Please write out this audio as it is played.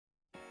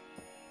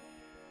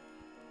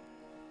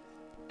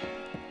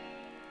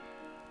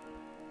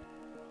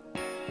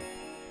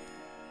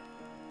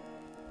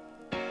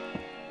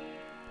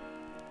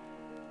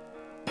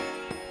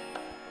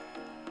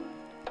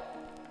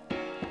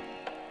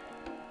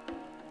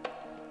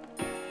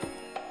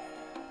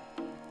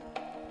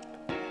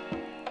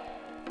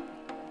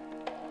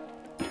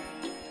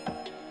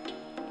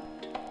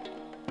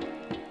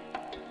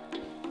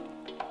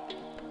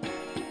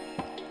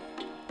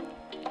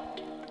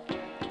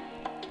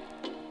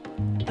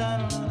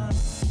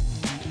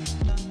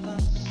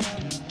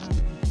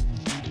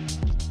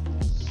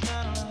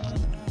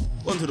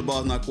to the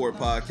Balls Not Court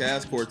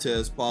podcast.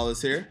 Cortez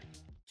Paulus here.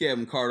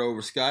 Kevin Carter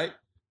over Skype.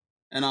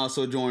 And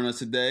also joining us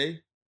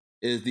today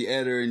is the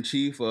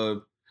editor-in-chief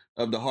of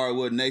the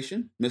Hardwood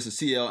Nation, Mr.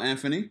 C.L.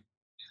 Anthony.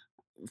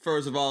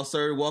 First of all,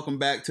 sir, welcome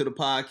back to the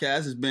podcast.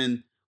 It's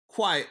been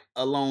quite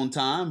a long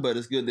time, but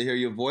it's good to hear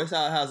your voice.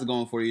 How's it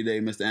going for you today,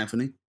 Mr.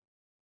 Anthony?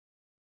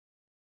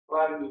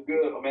 Life is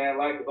good, man.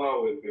 Life is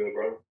always good,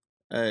 bro.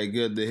 Hey,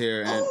 good to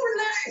hear. Let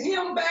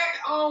him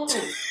back on.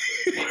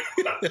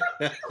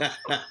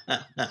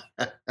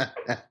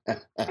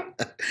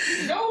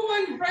 No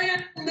one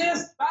ran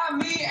this by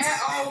me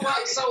at all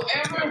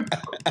whatsoever.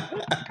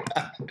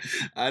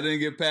 I didn't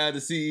get past the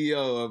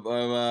CEO of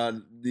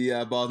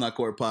the Balls Not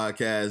Court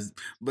podcast.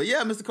 But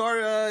yeah, Mr.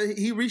 Carter,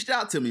 he reached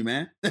out to me,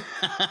 man.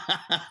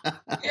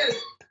 Yes,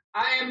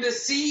 I am the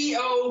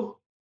CEO,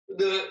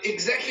 the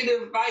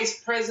executive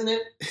vice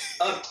president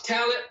of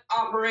talent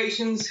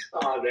operations.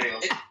 Oh,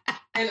 damn.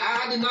 And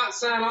I did not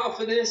sign off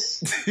for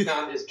this. No,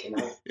 I'm just kidding.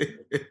 Look,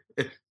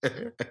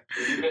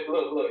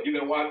 you've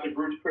been watching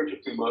Bruce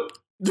Pritchard too much.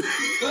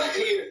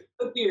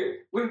 Look here.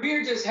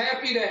 We're just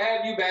happy to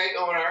have you back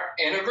on our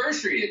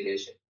anniversary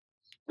edition.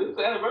 This is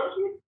the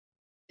anniversary?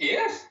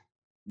 Yes.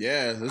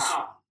 Yeah, this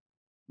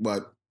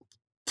what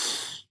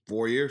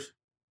 4 years?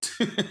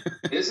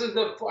 This is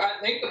the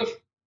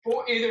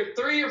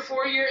 3 or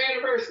 4 year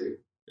anniversary.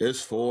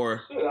 It's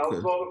 4. Shit, I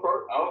was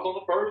on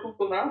the first one,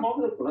 so now I'm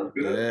on this one. That's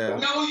good. Yeah.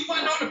 No, you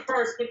weren't on the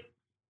first one.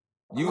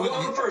 You was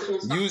on the first one.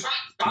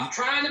 Stop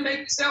trying to make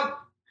yourself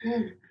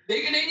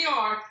bigger than you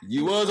are.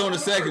 You was on the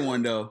second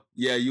one though.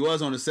 Yeah, you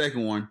was on the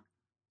second one.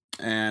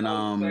 And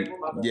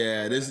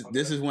yeah, this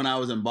is when I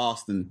was in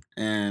Boston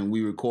and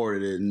we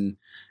recorded it, and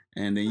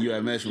then you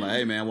had mentioned like,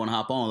 hey man, I want to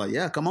hop on. Like,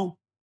 yeah, come on.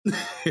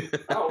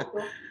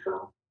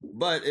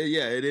 But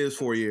yeah, it is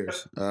 4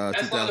 years.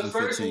 That's why the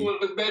first one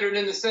was better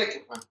than the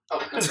second one.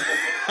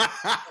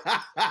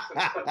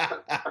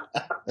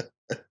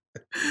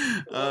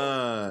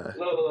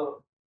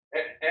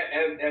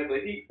 As a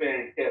Heat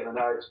fan, Kevin,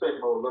 I expect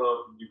more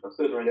love from you,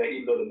 considering that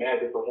even though the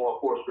Magic have won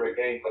 4 straight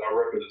games, but our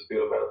record is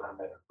still better than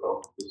that.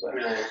 So, just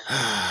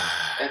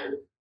saying.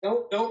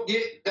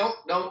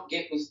 Don't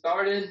get me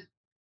started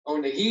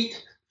on the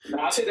Heat.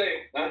 Not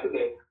today.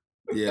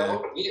 Yeah.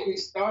 Don't get me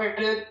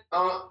started.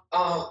 No.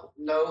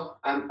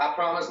 I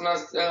promise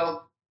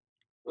myself.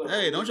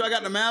 Hey, don't y'all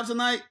got the Mavs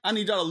tonight? I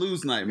need y'all to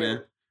lose tonight,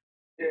 man.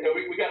 Yeah,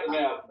 we got the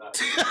Mavs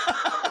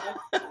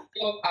tonight.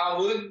 I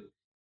wouldn't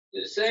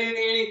say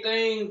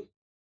anything.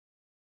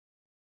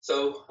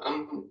 So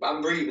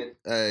I'm breathing.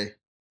 Hey.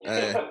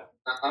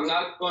 I'm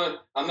not going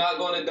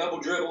to double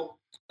dribble.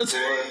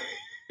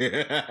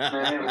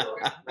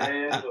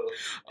 Man.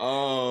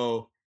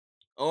 Oh.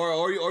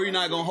 Or you're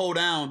not gonna hold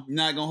down. You're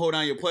not gonna hold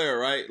down your player,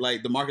 right?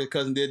 Like DeMarcus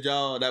Cousins did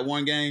y'all that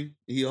one game.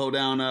 He hold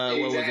down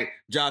exactly. What was it?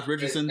 Josh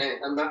Richardson.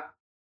 I'm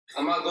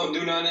not gonna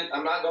do none of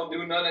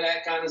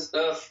that kind of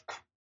stuff.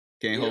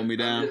 Can't hold me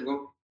down.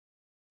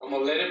 I'm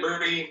gonna let it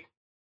breathe.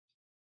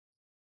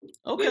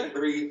 Okay.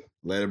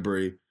 Let it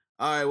breathe.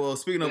 All right. Well,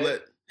 speaking of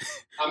let.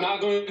 I'm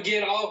not going to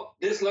get all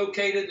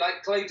dislocated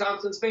like Klay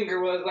Thompson's finger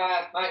was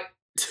last night.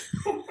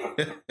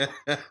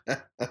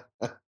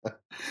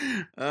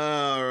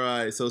 All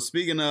right. So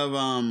speaking of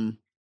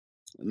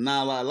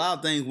now a lot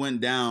of things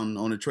went down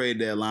on the trade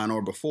deadline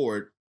or before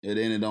it. It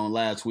ended on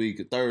last week,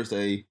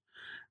 Thursday,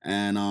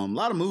 and a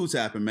lot of moves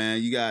happened,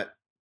 man. You got,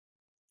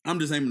 I'm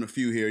just naming a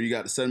few here. You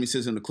got the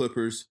 76ers and the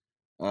Clippers.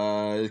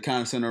 It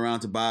kind of centered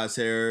around Tobias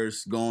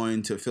Harris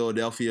going to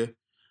Philadelphia,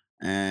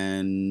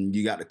 and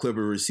you got the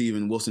Clippers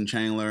receiving Wilson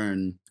Chandler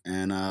and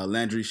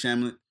Landry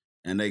Shamet,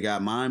 and they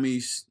got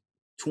Miami's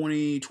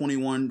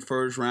 2021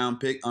 first round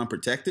pick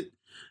unprotected,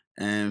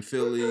 and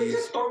Philly's.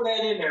 Just throw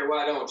that in there,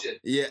 why don't you?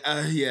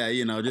 Yeah,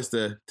 you know, just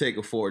to take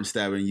a forward and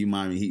stab at you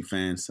Miami Heat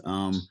fans. We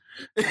ain't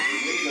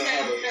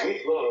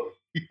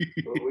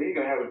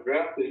gonna have a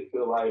draft pick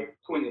till like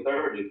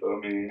 2030. So I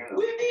mean,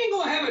 we ain't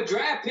gonna have a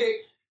draft pick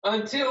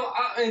until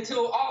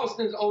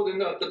Austin's old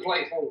enough to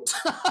play for us.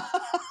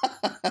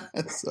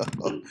 So,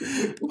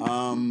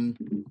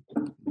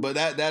 but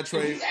that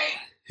trade.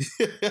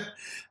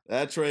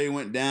 That trade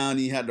went down.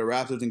 He had the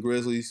Raptors and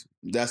Grizzlies.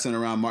 That sent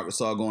around Marc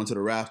Gasol going to the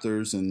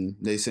Raptors, and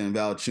they sent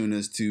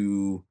Valanciunas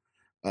to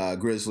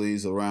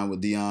Grizzlies around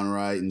with Dion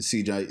Wright and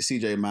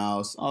CJ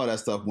Miles. All that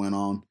stuff went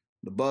on.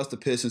 The Bucks, the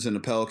Pistons, and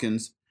the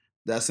Pelicans.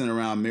 That sent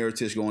around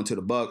Mirotic going to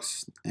the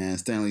Bucks, and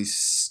Stanley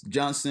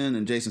Johnson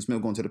and Jason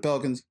Smith going to the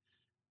Pelicans,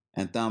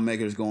 and Thon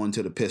Maker's going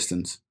to the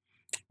Pistons.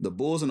 The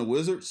Bulls and the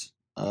Wizards,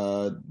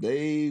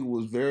 they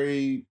was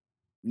very.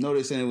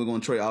 They saying they were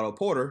going to trade Otto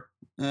Porter.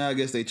 I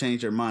guess they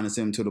changed their mind and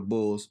sent him to the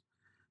Bulls.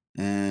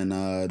 And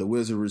the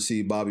Wizards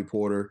received Bobby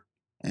Porter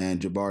and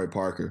Jabari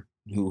Parker,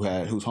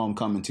 whose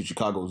homecoming to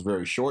Chicago was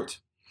very short.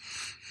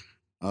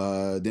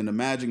 Then the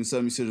Magic and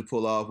 76ers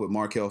pull off with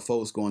Markelle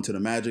Fultz going to the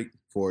Magic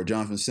for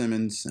Jonathan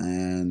Simmons,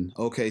 and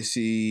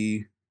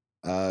OKC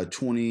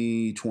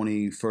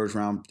 2020 first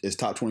round is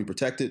top 20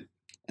 protected,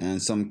 and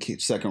some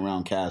second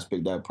round Cavs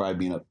pick that probably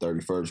being up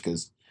 31st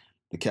because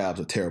the Cavs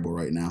are terrible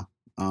right now.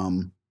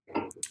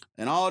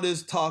 And all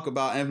this talk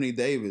about Anthony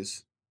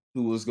Davis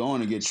who was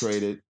going to get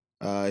traded,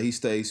 he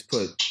stays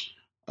put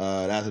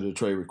after the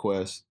trade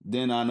request.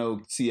 Then I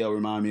know CL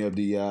reminded me of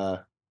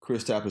the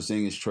Kristaps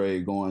Porzingis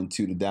trade going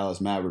to the Dallas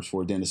Mavericks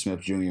for Dennis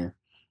Smith Jr.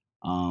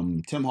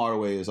 Tim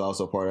Hardaway is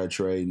also part of that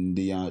trade, and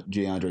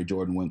DeAndre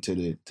Jordan went to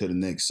the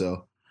Knicks.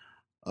 So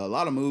a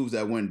lot of moves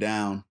that went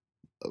down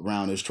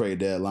around this trade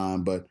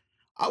deadline. But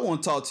I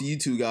want to talk to you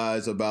two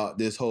guys about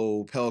this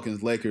whole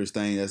Pelicans-Lakers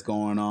thing that's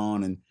going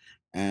on, and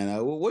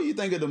what do you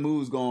think of the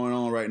moves going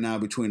on right now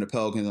between the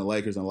Pelicans and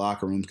Lakers in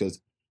locker rooms? Because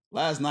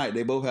last night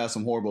they both had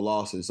some horrible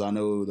losses. I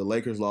know the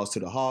Lakers lost to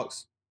the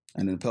Hawks,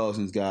 and then the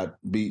Pelicans got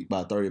beat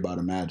by 30 by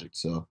the Magic.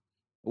 So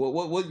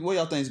what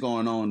y'all think's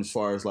going on as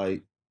far as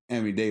like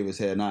Anthony Davis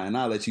head? And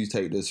I'll let you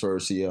take this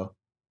first, CL.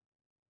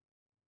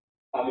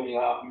 I mean,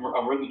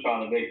 I'm really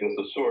trying to make this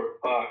a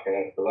short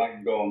podcast because I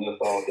can go on this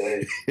all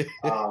day.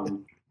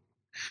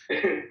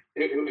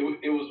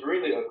 It was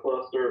really a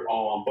cluster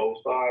on both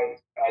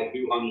sides. I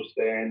do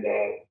understand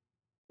that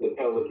the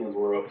Pelicans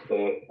were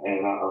upset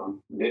and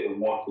didn't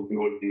want to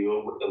do a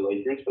deal with the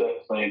Lakers, but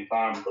at the same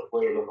time, if the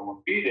player doesn't want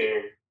to be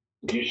there,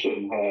 you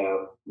shouldn't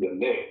have the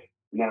Knicks.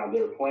 Now,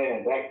 their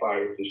plan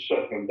backfired to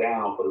shut him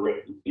down for the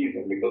rest of the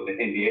season because the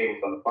NBA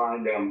was going to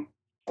fine them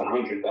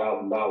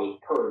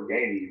 $100,000 per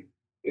game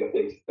if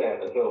they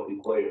stat a healthy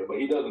player. But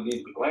he doesn't need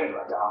to be playing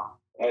right now,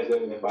 as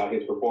evident by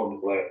his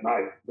performance last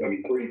night. I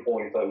mean, 3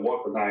 points at 1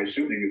 for 9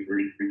 shooting is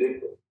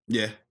ridiculous.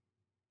 Yeah.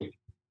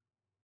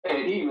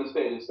 And he even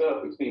said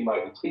himself, it seemed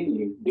like the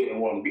team didn't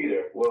want to be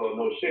there. Well,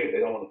 no shit, they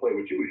don't want to play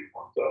with you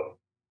anymore. So,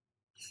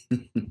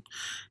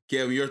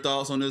 Kevin, your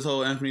thoughts on this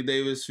whole Anthony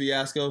Davis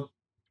fiasco?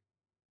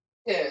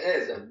 Yeah,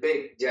 it's a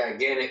big,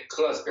 gigantic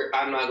cluster.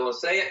 I'm not going to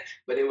say it,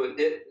 but it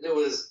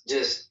was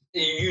just,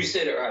 you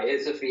said it right.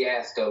 It's a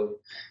fiasco.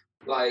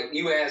 Like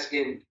you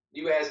asking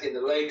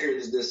the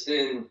Lakers to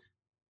send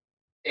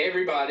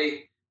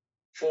everybody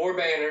 4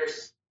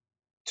 banners,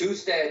 2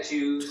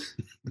 statues,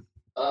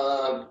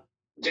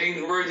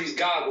 James Worthy's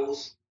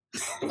goggles.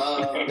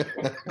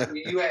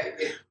 You had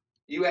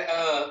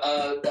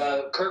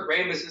Kurt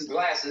Rambis's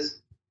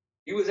glasses.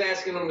 You was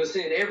asking them to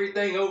send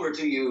everything over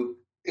to you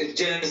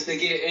just to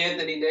get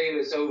Anthony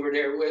Davis over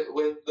there with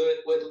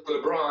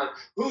LeBron,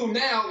 who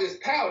now is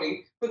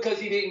pouting because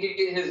he didn't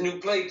get his new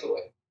play toy.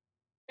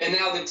 And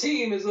now the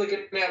team is looking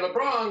at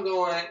LeBron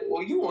going,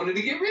 well, you wanted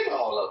to get rid of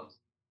all of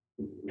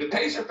them. The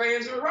Pacer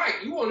fans are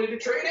right. You wanted to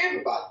trade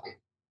everybody.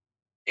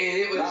 And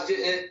it was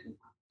just,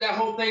 that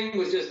whole thing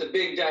was just a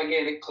big,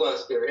 gigantic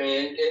cluster.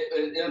 And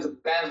it was a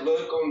bad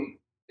look on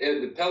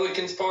the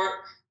Pelicans'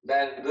 part,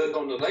 bad look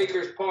on the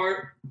Lakers'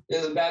 part.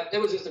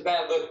 It was just a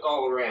bad look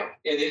all around.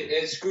 And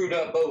it screwed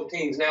up both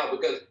teams now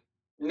because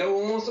no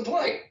one wants to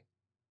play.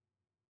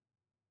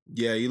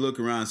 Yeah, you look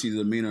around and see the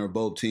demeanor of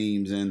both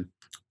teams, and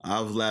I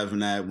was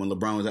laughing at when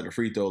LeBron was at the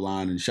free throw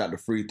line and shot the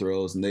free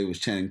throws, and they was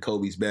chanting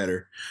 "Kobe's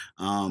better."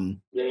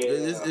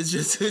 It's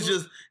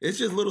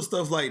just little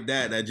stuff like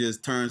that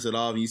just turns it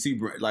off. And you see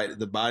like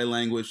the body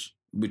language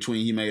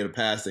between he made a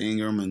pass to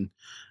Ingram,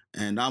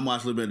 and I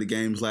watched a little bit of the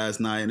games last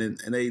night, and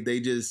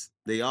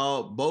they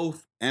all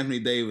both Anthony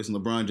Davis and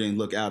LeBron James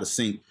look out of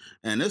sync,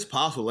 and it's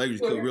possible Lakers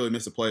could really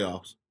miss the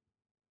playoffs.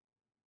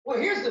 Well,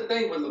 here's the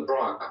thing with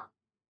LeBron.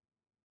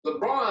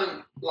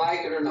 LeBron, like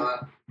it or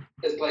not,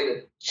 has played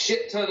a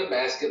shit ton of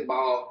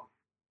basketball.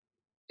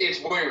 It's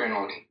wearing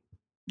on him.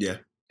 Yeah.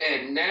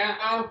 And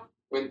now,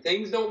 when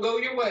things don't go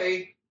your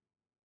way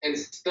and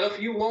stuff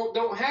you want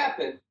don't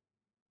happen,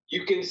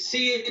 you can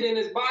see it in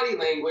his body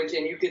language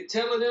and you can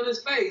tell it in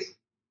his face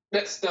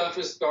that stuff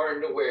is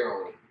starting to wear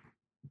on him.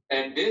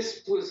 And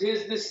this was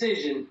his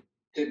decision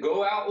to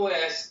go out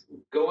west,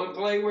 go and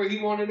play where he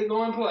wanted to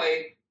go and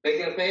play,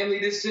 making a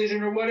family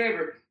decision or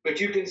whatever. But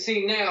you can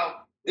see now,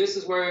 this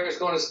is where it's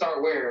going to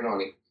start wearing on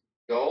him.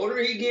 The older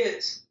he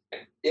gets,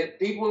 if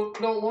people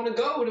don't want to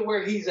go to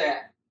where he's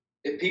at,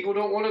 if people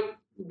don't want to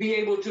be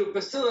able to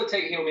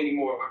facilitate him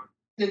anymore,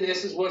 then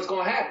this is what's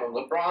going to happen.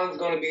 LeBron's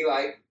going to be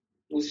like,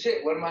 well,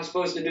 shit, what am I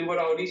supposed to do with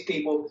all these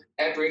people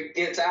after he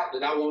gets out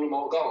that I want them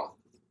all gone?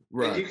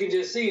 Right. And you can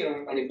just see it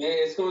on him, man.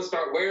 It's going to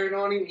start wearing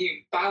on him.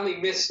 He finally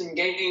missed some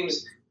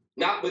games,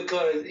 not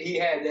because he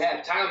had to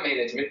have time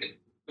management, but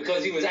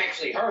because he was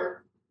actually hurt.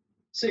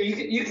 So you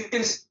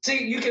can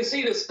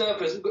see the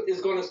stuff is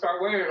going to start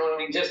wearing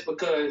on him just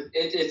because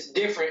it's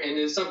different and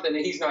it's something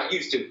that he's not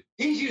used to.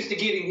 He's used to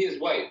getting his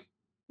way.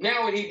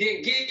 Now when he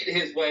didn't get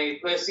his way,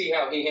 let's see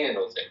how he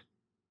handles it.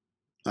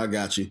 I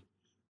got you.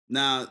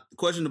 Now,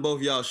 question to both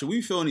of y'all: should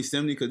we feel any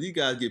sympathy because you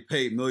guys get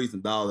paid millions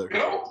of dollars?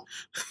 No.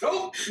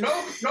 I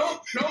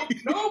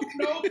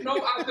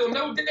feel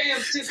no damn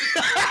sympathy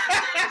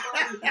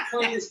for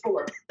playing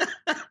sport.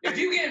 If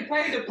you're getting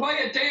paid to play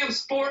a damn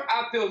sport,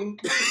 I feel no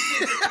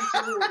sympathy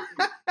towards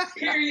you.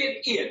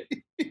 Period. It.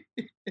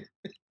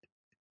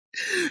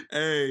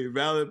 Hey,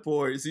 valid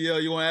point. CL,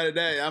 you want to add to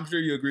that? I'm sure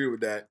you agree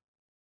with that.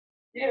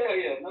 Yeah,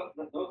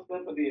 no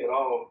sympathy at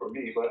all for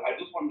me. But I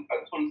just want to say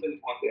this one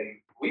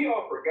thing. We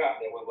all forgot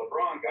that when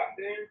LeBron got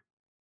there,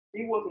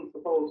 he wasn't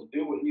supposed to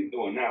do what he's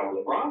doing now.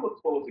 LeBron was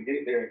supposed to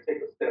get there and take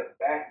a step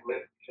back and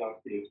let the young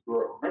kids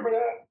grow. Remember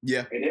that?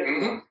 Yeah. And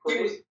everyone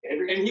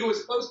he was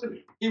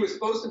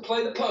supposed to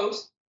play the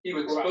post. He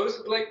was supposed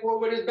to play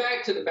forward with his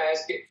back to the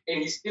basket,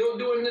 and he's still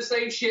doing the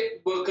same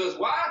shit. Because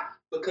why?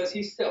 Because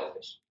he's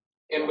selfish,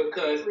 and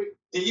because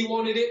he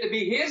wanted it to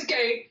be his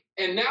game.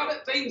 And now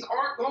that things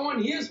aren't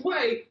going his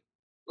way,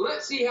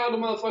 let's see how the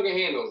motherfucker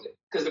handles it.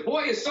 Because the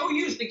boy is so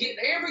used to getting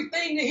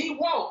everything that he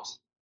wants.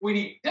 When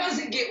he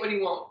doesn't get what he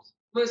wants,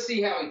 let's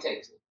see how he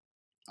takes it.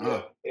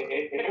 Yeah.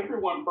 And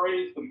everyone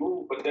praised the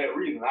move for that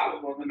reason. I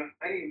was one of the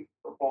same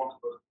performance.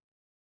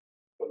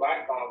 Because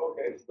I thought,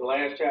 okay, this is the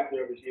last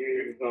chapter of his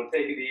year. He's going to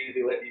take it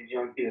easy, let these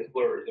young kids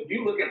flourish. If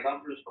you look at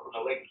numbers from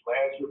the Lakers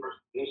last year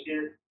versus this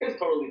year, it's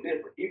totally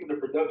different. Even the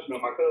production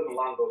of my cousin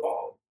Lonzo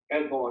Ball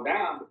has gone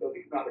down because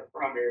he's not a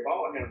primary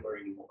ball handler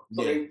anymore.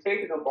 So they've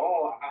taken the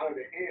ball out of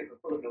their hands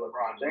and put it in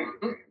LeBron James'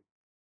 hands.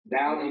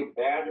 Now he's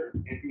battered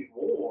and he's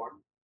worn.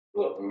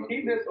 Look,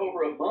 he missed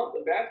over a month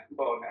of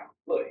basketball now.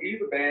 Look,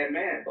 he's a bad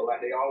man, but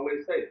like they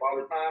always say,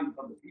 Father Time is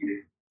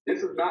undefeated.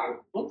 This is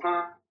not no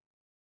time.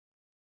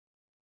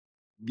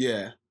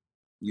 Yeah,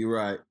 you're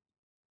right.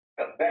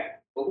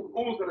 Back. But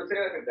who's going to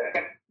tell him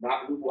that?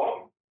 Not Luke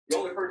Walton. The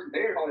only person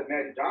there is probably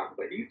Magic Johnson,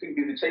 but he's too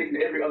busy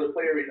chasing every other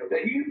player in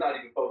that he's not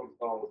even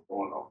focused on what's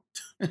going on.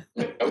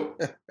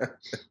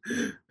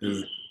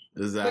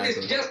 Exactly. But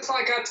it's just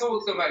like I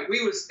told somebody. I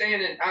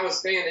was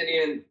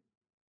standing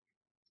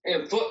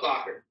in Foot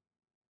Locker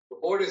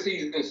before the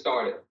season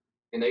started,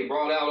 and they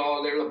brought out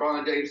all their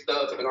LeBron James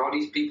stuff, and all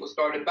these people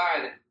started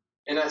buying it.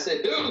 And I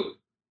said, dude,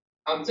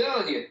 I'm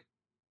telling you,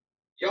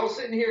 y'all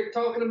sitting here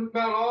talking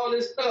about all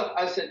this stuff.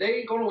 I said, they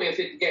ain't going to win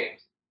 50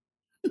 games.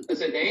 I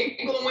said, they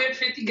ain't going to win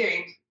 50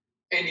 games.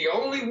 And the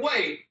only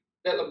way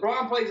that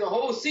LeBron plays a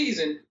whole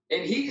season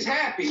and he's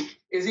happy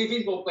is if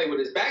he's going to play with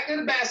his back to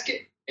the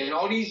basket and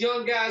all these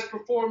young guys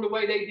perform the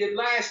way they did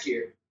last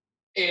year.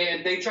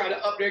 And they try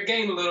to up their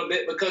game a little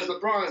bit because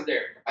LeBron's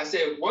there. I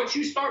said, once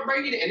you start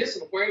bringing it, and this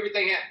is where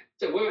everything happened.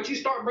 I said, once you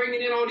start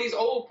bringing in all these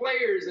old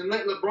players and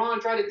let LeBron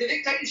try to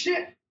dictate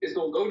shit, it's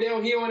going to go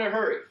downhill in a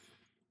hurry.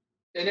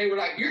 And they were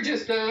like, you're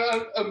just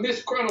a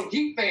miscruntled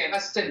Heat fan. I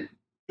said,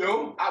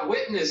 no, I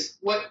witnessed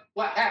what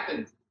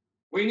happened.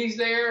 When he's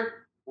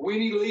there,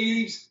 when he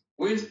leaves,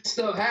 when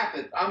stuff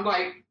happens. I'm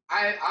like,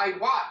 I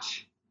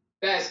watch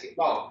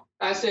basketball.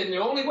 I said, the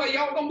only way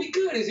y'all going to be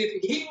good is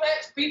if he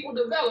lets people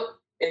develop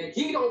and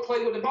he don't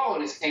play with the ball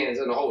in his hands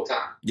the whole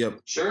time.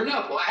 Yep. Sure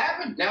enough, what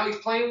happened? Now he's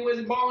playing with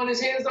the ball in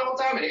his hands the whole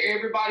time, and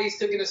everybody's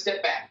taking a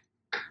step back.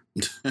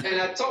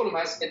 And I told him,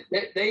 I said,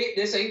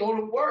 this ain't going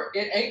to work.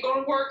 It ain't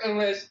going to work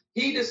unless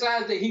he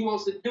decides that he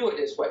wants to do it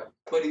this way.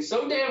 But he's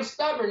so damn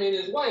stubborn in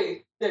his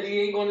way that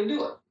he ain't going to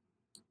do it.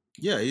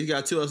 Yeah, he's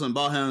got two excellent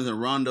ball handlers in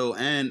Rondo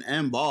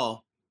and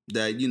Ball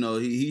that,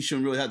 he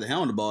shouldn't really have to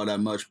handle the ball that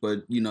much.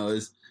 But,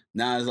 it's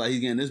like he's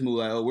getting this move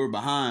like, oh, we're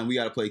behind. We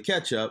got to play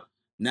catch up.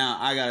 Now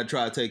I got to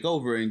try to take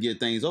over and get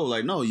things over.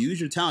 Like, no, use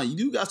your talent. You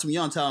do got some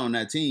young talent on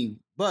that team.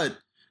 But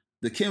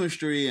the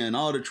chemistry and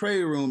all the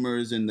trade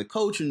rumors and the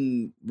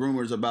coaching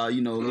rumors about,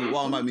 Luke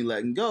Walton might be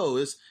letting go,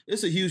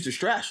 it's a huge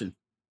distraction.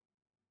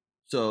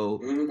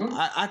 So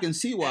I can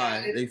see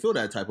why they feel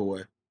that type of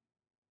way.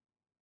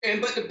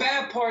 But the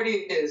bad part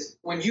is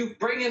when you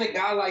bring in a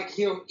guy like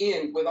him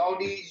in with all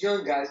these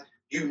young guys,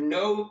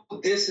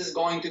 this is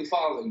going to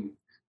follow you.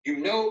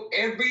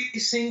 Every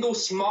single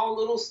small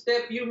little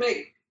step you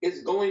make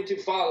is going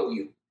to follow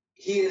you.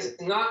 He is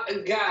not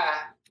a guy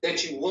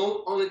that you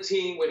want on a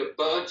team with a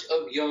bunch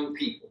of young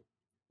people,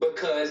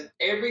 because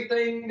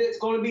everything that's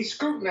going to be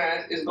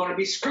scrutinized is going to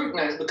be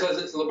scrutinized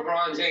because it's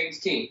LeBron James'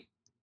 team.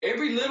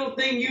 Every little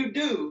thing you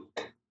do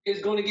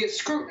is going to get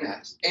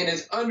scrutinized, and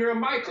it's under a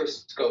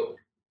microscope.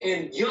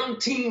 And young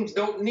teams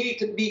don't need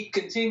to be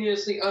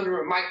continuously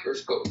under a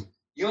microscope.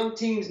 Young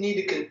teams need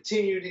to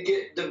continue to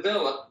get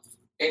developed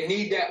and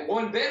need that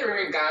one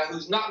veteran guy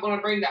who's not going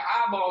to bring the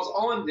eyeballs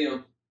on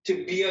them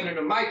to be under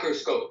the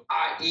microscope,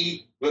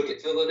 i.e., look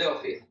at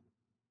Philadelphia.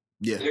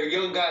 Yeah. Their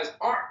young guys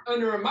aren't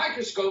under a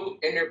microscope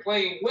and they're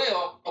playing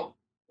well,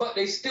 but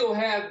they still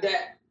have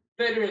that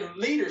veteran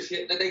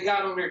leadership that they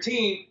got on their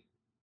team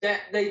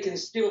that they can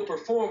still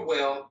perform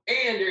well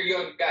and their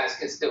young guys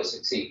can still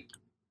succeed.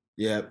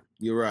 Yeah,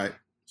 you're right.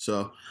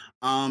 So,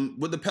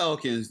 with the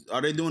Pelicans,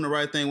 are they doing the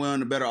right thing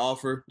on a better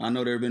offer? I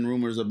know there have been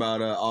rumors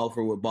about an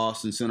offer with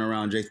Boston centered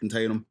around Jason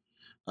Tatum.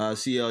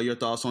 CL, your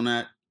thoughts on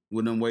that?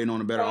 With them waiting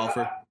on a better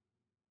offer?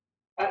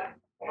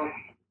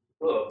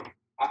 Look,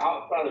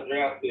 outside of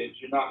draft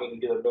picks, you're not going to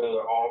get a better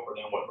offer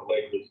than what the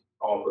Lakers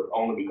offered,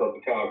 only because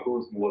Kyle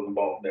Kuzma was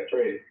involved in that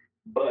trade.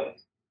 But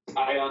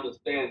I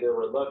understand their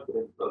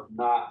reluctance of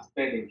not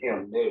spending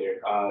him there.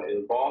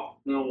 If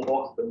Boston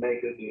wants to make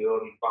a deal,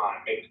 he's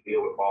fine. Make a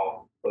deal with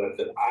Boston.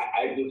 But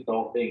I just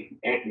don't think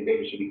Anthony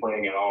Davis should be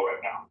playing at all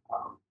right now.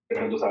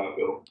 That's just how I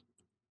feel.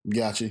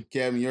 Gotcha.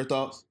 Kevin, your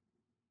thoughts?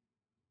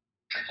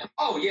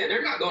 Oh yeah,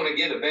 they're not going to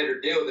get a better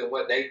deal than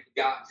what they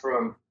got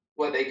from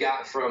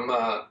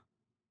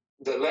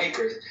the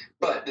Lakers.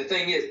 But the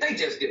thing is, they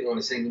just didn't want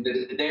to send him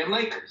to the damn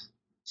Lakers.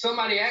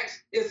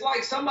 it's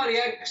like somebody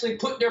actually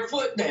put their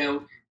foot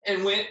down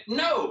and went,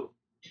 no,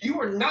 you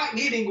are not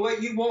getting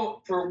what you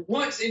want for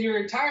once in your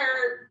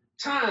entire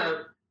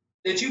time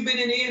that you've been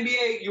in the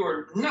NBA. You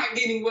are not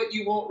getting what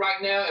you want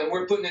right now, and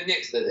we're putting a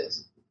nix to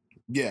this.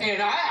 Yeah.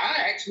 And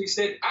I actually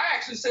said,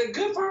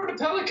 good for the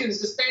Pelicans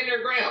to stand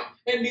their ground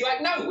and be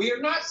like, no, we are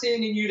not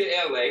sending you to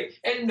LA,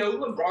 and no,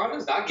 LeBron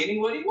is not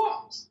getting what he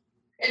wants.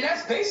 And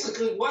that's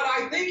basically what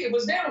I think it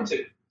was down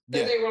to.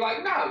 That they were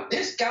like, no,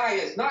 this guy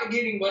is not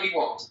getting what he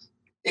wants.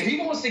 If he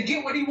wants to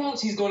get what he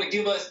wants, he's going to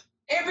give us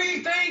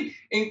everything,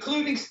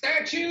 including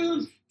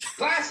statues,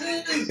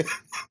 glasses,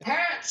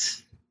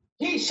 hats,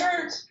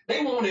 T-shirts.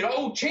 They wanted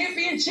old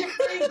championship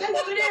rings. They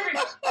wanted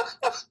everything.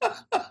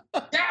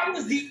 That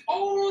was the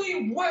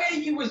only way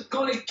you was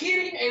going to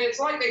get him. And it's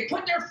like they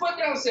put their foot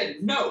down and said,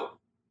 no,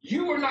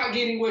 you are not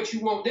getting what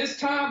you want this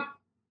time.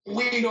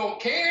 We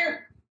don't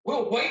care.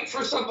 We'll wait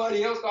for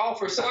somebody else to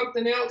offer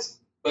something else.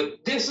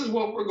 But this is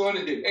what we're going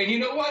to do. And you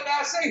know what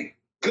I say?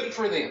 Good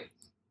for them.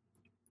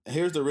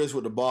 Here's the risk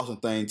with the Boston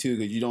thing, too,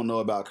 because you don't know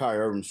about Kyrie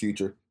Irving's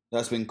future.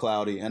 That's been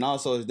cloudy. And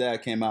also his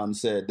dad came out and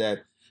said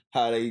that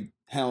how they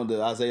handled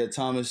the Isaiah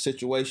Thomas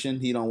situation,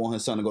 he don't want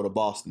his son to go to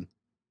Boston,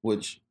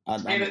 which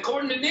and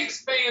according to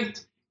Knicks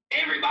fans,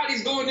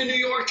 everybody's going to New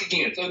York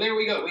again. So there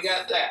we go. We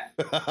got that.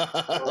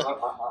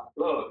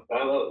 Look,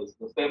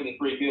 the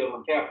 73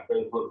 billion cap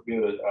space looks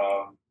good.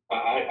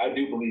 I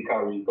do believe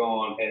Kyrie's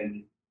gone,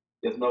 and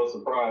it's no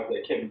surprise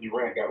that Kevin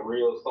Durant got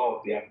real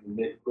salty after the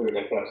Knicks cleared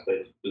that cap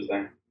space. Just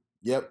saying.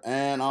 Yep,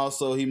 and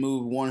also he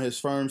moved one of his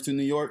firms to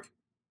New York.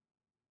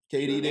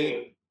 KD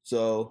did.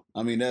 So,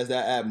 I mean, that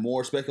add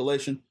more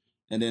speculation.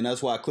 And then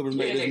that's why Clippers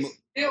made this move.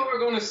 Still are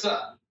going to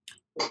suck.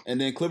 And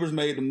then Clippers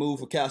made the move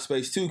for cap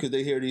space, too, because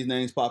they hear these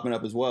names popping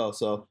up as well.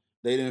 So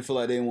they didn't feel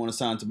like they didn't want to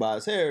sign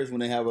Tobias Harris when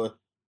they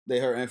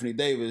heard Anthony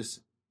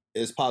Davis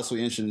is possibly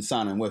interested in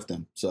signing with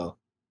them. So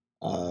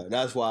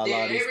that's why a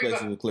lot of these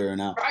spaces are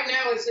clearing out. Right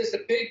now, it's just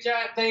a big,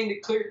 giant thing to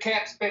clear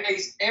cap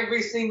space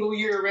every single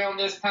year around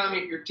this time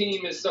if your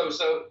team is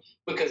so-so,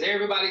 because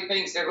everybody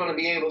thinks they're going to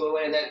be able to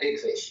land that big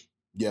fish.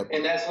 Yep.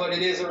 And that's what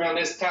it is around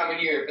this time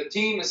of year. If a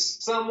team is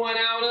somewhat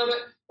out of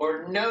it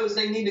or knows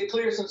they need to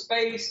clear some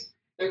space,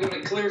 they're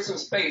going to clear some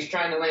space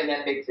trying to land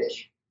that big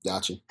fish.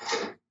 Gotcha.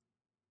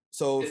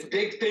 So it's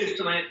big fish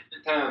to land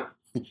at the time.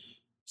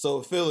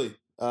 So Philly,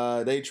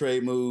 they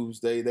trade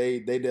moves. They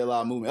did a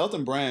lot of movement.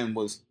 Elton Brand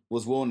was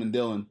willing and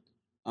dealing.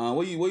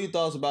 What you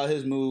thoughts about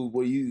his move?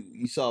 What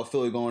you saw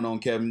Philly going on,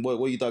 Kevin? What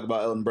you thought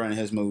about Elton Brand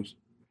and his moves?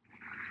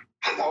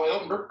 I thought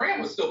Elton Brand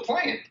was still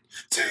playing.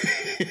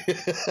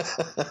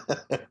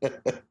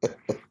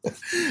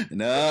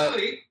 No.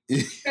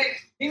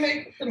 He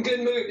made some good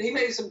moves. He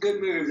made some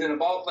good moves. And a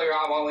ball player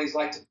I've always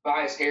liked,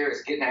 Tobias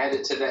Harris, getting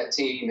added to that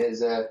team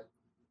is that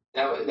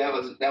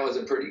was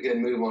a pretty good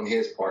move on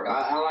his part.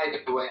 I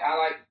like the way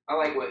I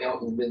like what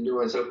Elton's been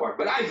doing so far.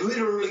 But I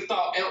literally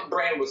thought Elton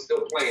Brand was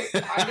still playing.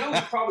 I know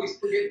he's probably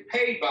getting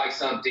paid by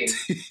something.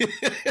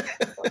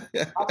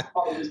 I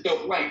thought he was still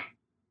playing.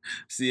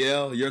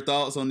 CL, your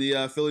thoughts on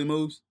the Philly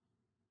moves?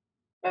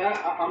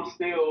 I'm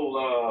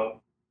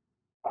still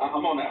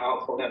I'm on the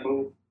outs on that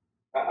move.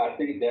 I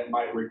think that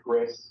might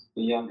regress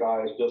the young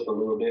guys just a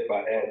little bit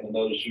by adding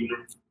another shooter.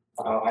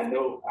 I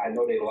know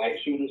they like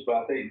shooters, but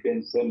I think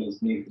Ben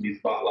Simmons needs to be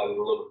spotlighted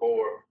a little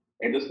more,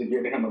 and just to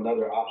give him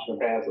another option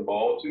to pass the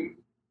ball to.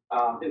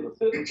 His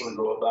assist's going to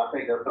go up, but I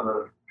think that's going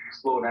to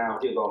slow down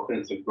his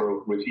offensive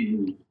growth, which he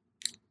needs.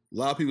 A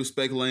lot of people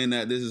speculating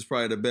that this is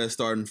probably the best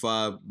starting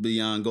five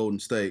beyond Golden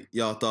State.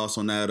 Y'all thoughts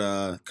on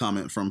that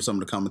comment from some of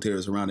the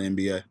commentators around the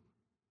NBA?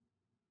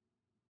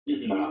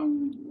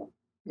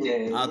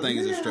 Yeah. I think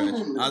it's a stretch.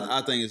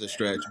 I think it's a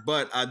stretch.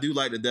 But I do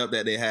like the depth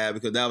that they had,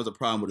 because that was a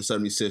problem with the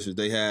 76ers.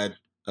 They had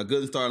a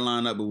good starting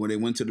lineup, but when they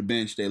went to the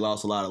bench, they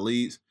lost a lot of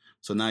leads.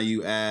 So now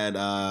you add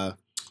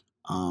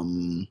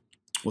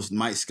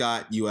Mike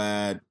Scott, you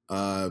add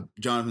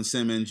Jonathan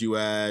Simmons, you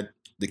add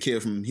the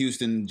kid from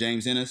Houston,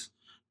 James Ennis.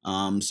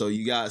 So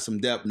you got some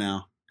depth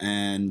now.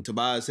 And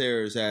Tobias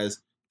Harris has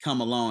come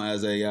along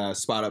as a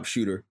spot-up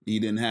shooter. He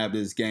didn't have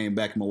this game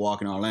back in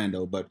Milwaukee and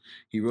Orlando, but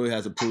he really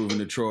has to prove in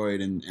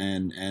Detroit and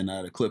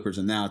the Clippers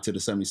and now to the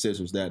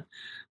 76ers that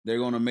they're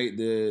going to make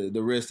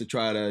the risk to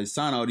try to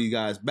sign all these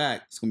guys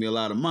back. It's going to be a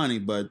lot of money,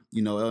 but,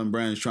 Elton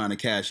Brand is trying to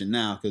cash in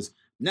now, because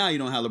now you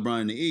don't have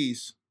LeBron in the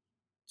East,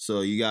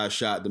 so you got a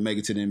shot to make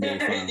it to the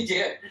NBA Finals.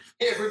 Yeah,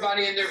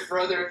 everybody and their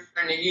brother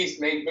in the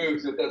East made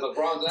moves because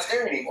LeBron's not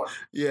there anymore.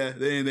 Yeah,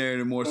 they ain't there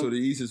anymore, so the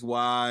East is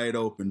wide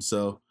open.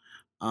 So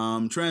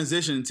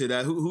transition to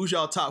that, who's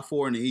y'all top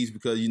four in the East?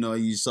 Because,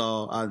 you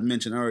saw, I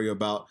mentioned earlier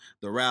about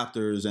the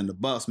Raptors and the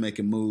Bucks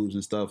making moves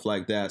and stuff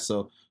like that.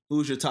 So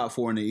who's your top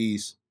four in the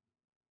East?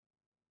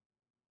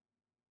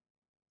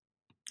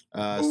 Who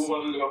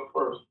wants to go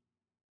first?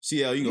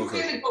 CL, you go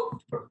first.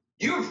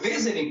 You're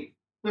visiting.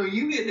 No,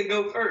 you get to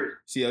go first.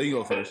 CL, you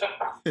go first.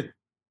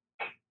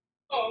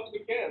 Oh,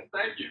 yes,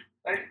 thank you.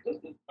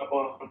 Just to jump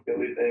on the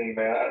Philly thing,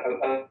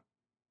 man.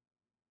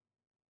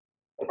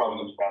 They're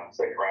probably going to be down in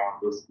the second round.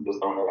 Just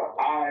throwing that out.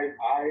 I've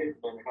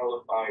been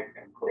hella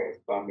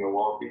impressed by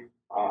Milwaukee.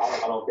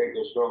 I don't think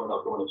they're strong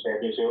enough to win a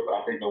championship, but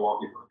I think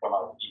Milwaukee's going to come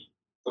out of the East.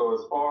 So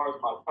as far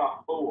as my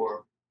top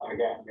four, I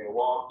got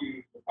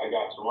Milwaukee, I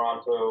got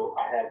Toronto,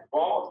 I have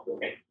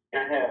Boston, and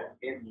I have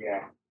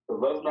Indiana. So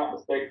let's not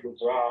mistake the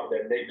job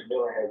that Nathan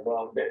Miller has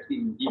done with that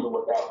team, even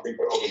without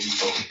Victor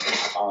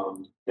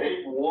Oladipo.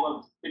 They've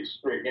won 6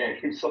 straight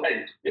games,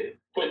 like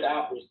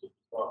without their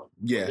superstars.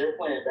 Yeah, they're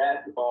playing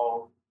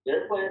basketball.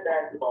 They're playing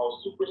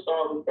basketball,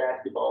 superstars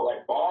basketball,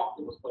 like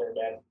Boston was playing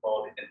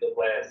basketball at the end of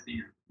last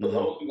season. So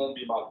those are going to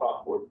be my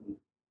top 4 teams.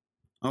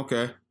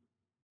 Okay.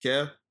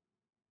 Kev?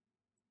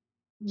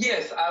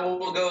 Yes, I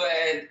will go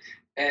ahead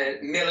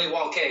and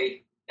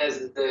Milwaukee,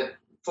 as the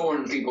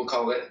foreign people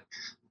call it.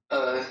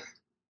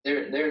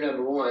 They're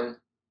number 1.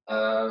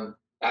 I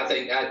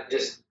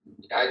just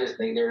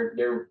think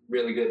they're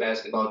really good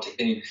basketball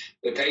team.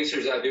 The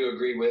Pacers, I do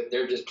agree with.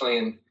 They're just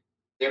playing.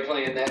 They're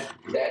playing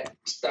that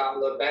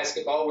style of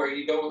basketball where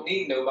you don't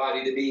need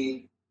nobody to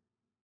be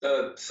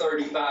the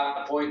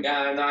 35-point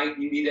guy a night.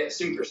 You need that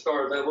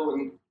superstar level,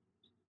 and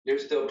they're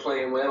still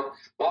playing well.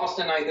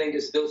 Boston, I think,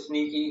 is still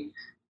sneaky,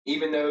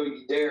 even though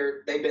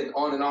they've been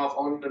on and off.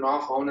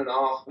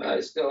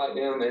 I still like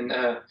them, and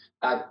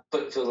I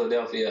put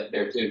Philadelphia up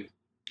there too.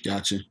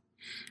 Gotcha.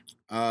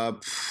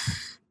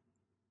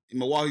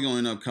 Milwaukee going to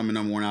end up coming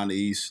number 1 out of the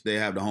East. They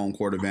have the home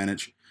court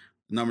advantage.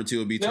 Number 2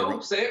 will be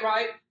Toronto. Say it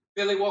right.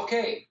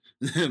 Milwaukee.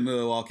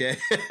 Milwaukee.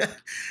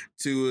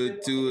 2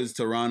 is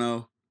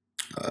Toronto.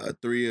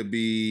 3 would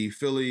be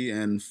Philly,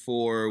 and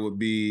 4 would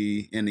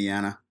be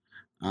Indiana.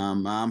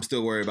 I'm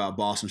still worried about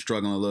Boston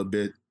struggling a little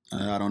bit.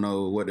 I don't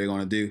know what they're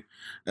going to do.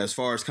 As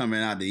far as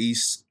coming out the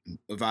East,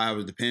 if I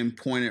was to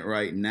pinpoint it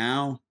right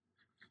now,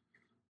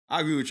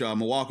 I agree with y'all.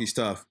 Milwaukee's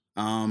tough.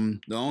 The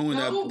only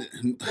one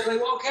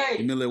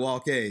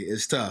Milwaukee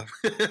is tough.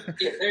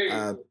 Yeah, there you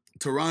go.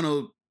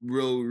 Toronto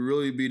will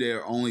really be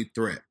their only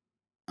threat.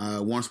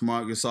 Once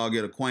Marc Gasol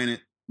get acquainted,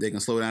 they can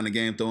slow down the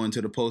game, throw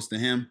into the post to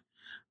him.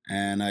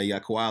 And you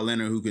got Kawhi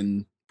Leonard, who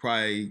can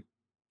probably,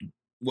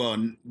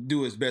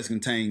 do his best to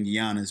contain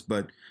Giannis.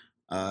 But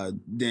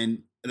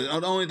then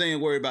the only thing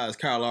to worry about is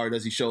Kyle Lowry.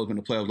 Does he show up in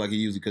the playoffs like he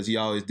usually? Because he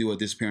always do a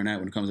disappearing act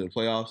when it comes to the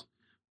playoffs.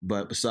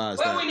 But besides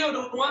that, we know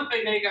the one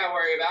thing they got to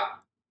worry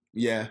about.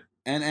 Yeah,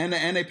 and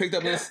they picked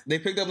up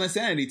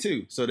Linsanity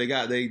too. So they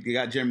got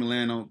Jeremy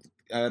Lin on.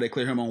 They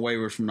cleared him on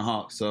waivers from the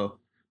Hawks. So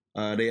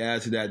they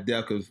add to that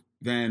depth of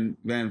Van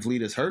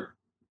Vliet is hurt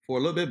for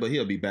a little bit, but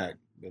he'll be back.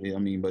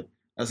 But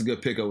that's a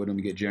good pickup with them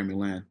to get Jeremy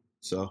Lin.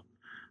 So,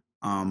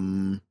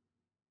 and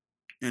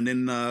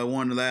then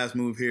one of the last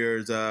move here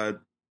is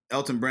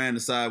Elton Brand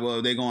decide,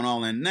 well, they're going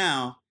all in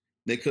now.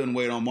 They couldn't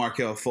wait on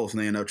Markelle Fultz,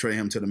 and they ended up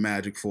trading him to the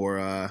Magic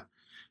for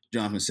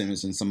Jonathan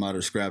Simmons and some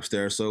other scraps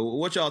there. So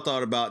what y'all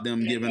thought about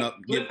them giving up?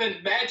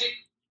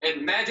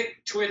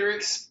 Magic Twitter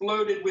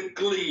exploded with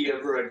glee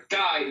over a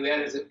guy who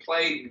hasn't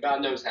played in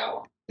God knows how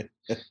long.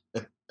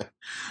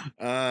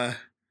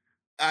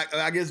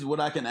 I guess what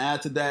I can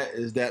add to that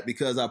is that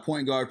because our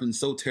point guard been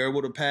so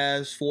terrible the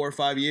past 4 or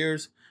 5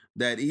 years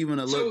that even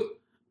a guy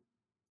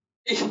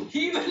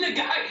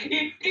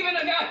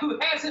who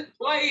hasn't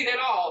played at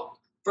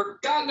all for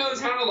God knows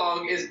how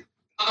long is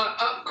an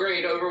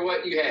upgrade over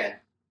what you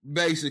had.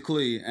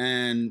 Basically,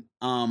 and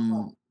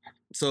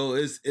so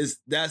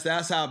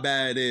that's how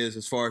bad it is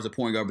as far as the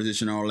point guard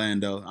position in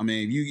Orlando. I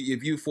mean,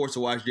 if you force to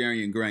watch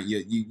Darian Grant,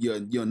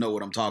 you'll know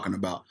what I'm talking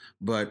about.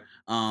 But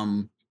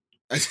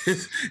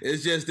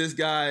it's just this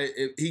guy.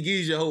 He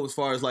gives you hope as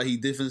far as like he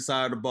defensive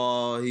side of the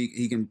ball.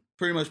 He can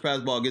pretty much pass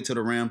the ball, get to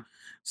the rim.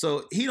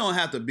 So he don't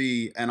have to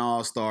be an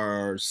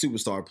all-star or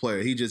superstar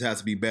player. He just has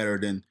to be better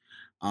than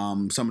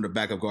some of the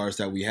backup guards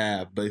that we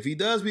have. But if he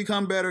does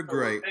become better,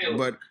 great.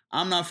 But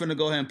I'm not finna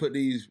go ahead and put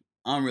these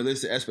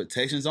unrealistic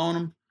expectations on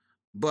him.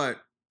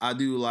 But I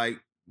do like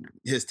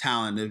his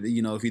talent,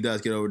 if he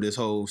does get over this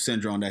whole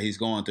syndrome that he's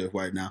going through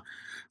right now.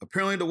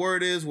 Apparently the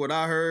word is, what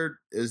I heard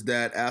is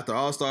that after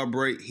All-Star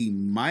break, he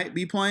might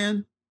be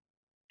playing.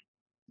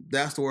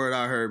 That's the word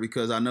I heard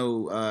because I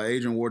know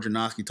Adrian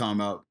Wojnarowski talking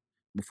about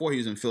before he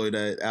was in Philly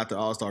that after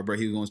All-Star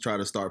break, he was going to try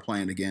to start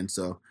playing again.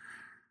 So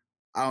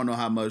I don't know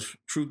how much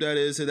truth that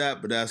is to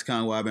that, but that's kind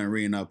of what I've been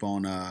reading up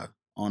on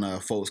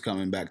folks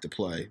coming back to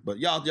play. But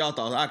y'all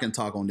thoughts, I can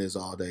talk on this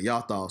all day.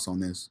 Y'all thoughts on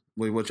this?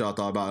 What y'all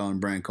thought about Elton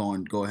Brand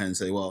Cohen? Go ahead and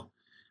say, well,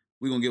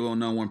 we're going to give him a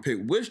number 1 pick,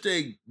 which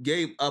they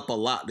gave up a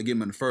lot to give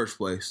him in the first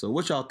place. So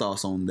what y'all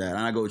thoughts on that? And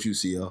I go with you,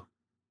 CL.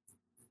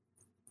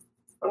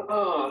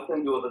 I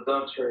think it was a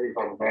dumb trade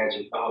by the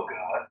Magic. Oh,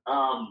 God.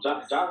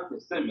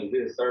 Jonathan Simmons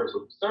is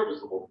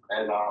serviceable.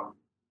 And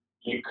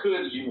you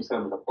could use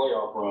him in the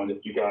playoff run if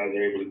you guys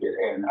are able to get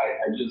in.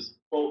 I just,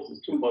 folks,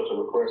 it's too much of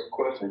a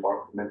question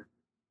mark for me.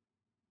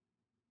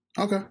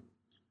 Okay.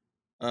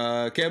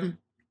 Kevin?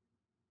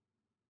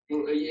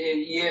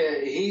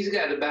 Yeah, he's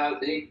got a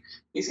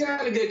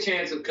good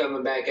chance of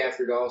coming back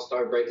after the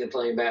All-Star break and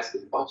playing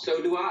basketball.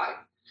 So do I.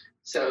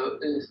 So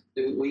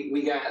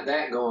we got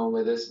that going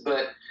with us.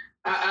 But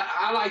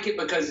I like it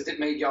because it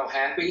made y'all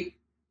happy.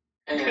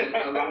 and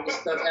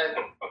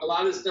a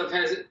lot of stuff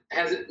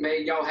hasn't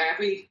made y'all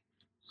happy,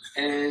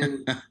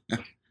 and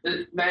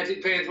the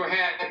Magic fans were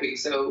happy,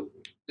 so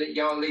that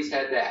y'all at least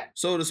had that.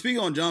 So to speak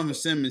on Jonathan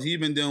Simmons, he's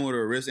been dealing with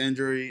a wrist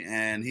injury,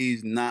 and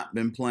he's not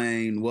been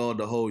playing well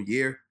the whole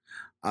year.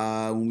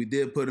 When we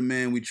did put him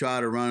in, we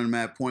tried to run him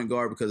at point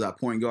guard because our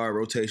point guard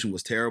rotation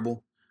was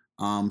terrible.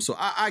 So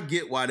I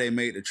get why they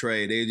made the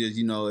trade. They just,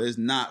 it's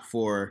not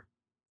for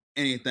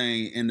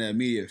anything in the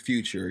immediate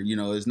future.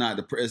 It's not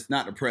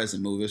the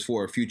present move. It's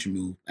for a future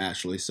move,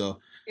 actually. So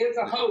it's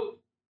a hope.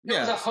 Yeah. It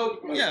was a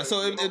hope. Yeah.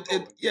 So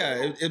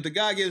if the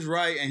guy gets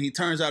right and he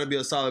turns out to be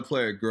a solid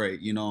player,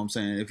 great. You know what I'm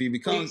saying? If he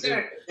becomes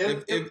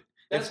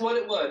that's what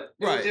it was.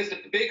 It was just a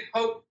big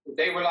hope.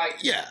 They were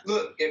like,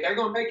 look, if they're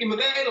going to make him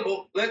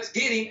available, let's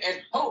get him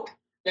and hope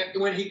that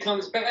when he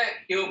comes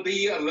back, he'll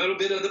be a little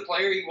bit of the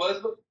player he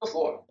was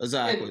before.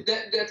 Exactly. And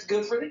that's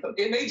good for them.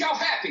 It made y'all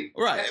happy.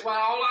 Right. That's why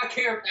all I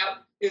care about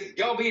is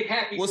y'all being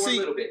happy for a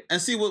little bit.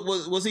 And see,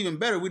 what's even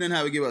better, we didn't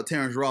have to give up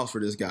Terrence Ross for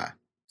this guy.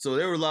 So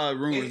there were a lot of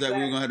rumors that we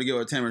were going to have to give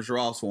up Terrence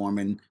Ross for him.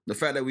 And the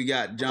fact that we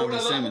got Jonathan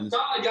Simmons.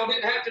 God, y'all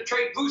didn't have to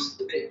trade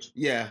Vucevic.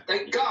 Yeah.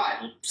 Thank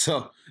God.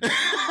 So, NBA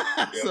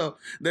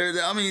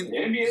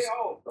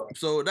All-Star.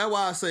 So that's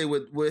why I say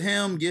with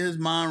him, get his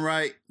mind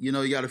right. You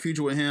got a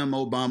future with him,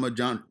 Obama,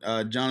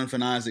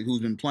 Jonathan Isaac, who's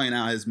been playing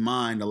out his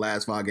mind the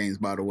last 5 games,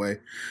 by the way.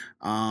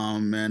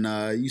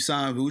 You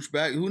sign Vooch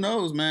back. Who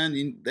knows,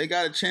 man? They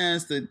got a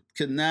chance to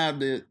nab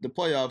the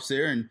playoffs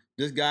here, and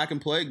this guy can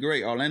play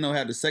great. Orlando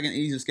had the second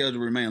easiest schedule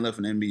remaining left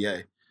in the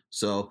NBA.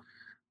 So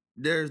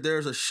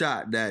there's a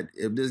shot that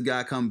if this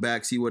guy come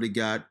back, see what he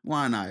got,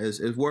 why not? It's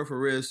worth a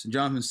risk.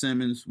 Jonathan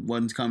Simmons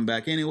wasn't coming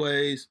back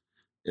anyways.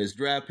 It's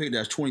draft pick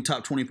that's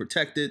top 20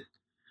 protected,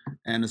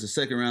 and it's a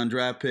second-round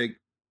draft pick.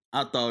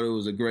 I thought it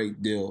was a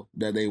great deal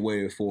that they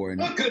waited for. And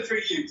well, good for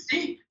you.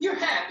 See, you're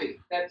happy.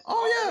 That's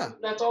all.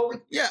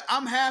 Yeah,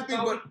 I'm happy,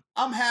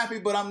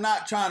 but I'm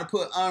not trying to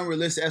put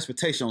unrealistic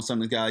expectations on some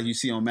of the guys you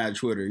see on Magic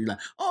Twitter. You're like,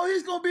 oh,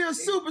 he's gonna be a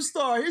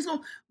superstar. He's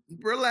gonna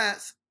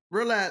relax.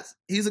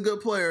 He's a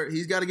good player.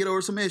 He's got to get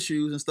over some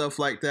issues and stuff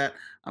like that.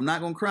 I'm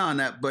not gonna cry on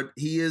that, but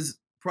he is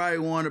probably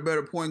one of the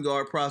better point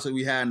guard prospects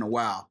we had in a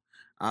while.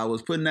 I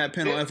was putting that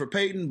pen on Elfrid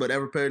Payton, but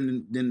Elfrid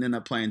Payton didn't end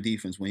up playing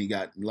defense when he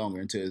got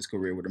longer into his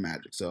career with the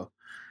Magic. So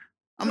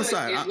I'm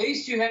excited. At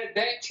least you had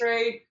that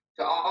trade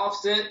to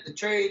offset the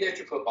trade that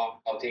your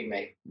football team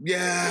made.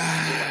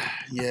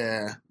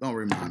 Yeah. Don't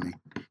remind me.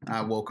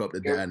 I woke up to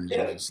that and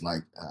just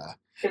like.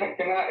 Can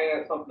I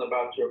add something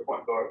about your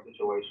point guard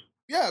situation?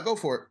 Yeah, go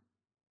for it.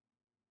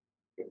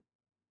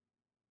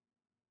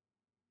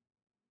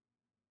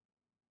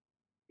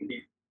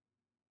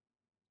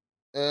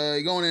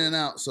 You're going in and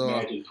out, so.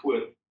 Magic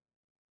Twitter.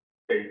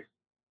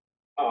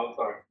 Oh,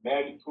 sorry.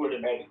 Magic Twitter,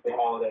 Magic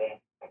all that.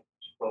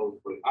 But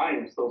I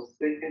am so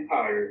sick and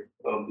tired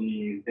of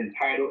these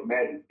entitled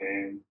Magic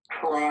fans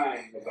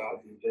crying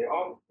about DJ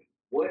Augustin.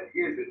 What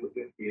is it with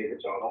this kid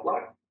that y'all don't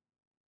like?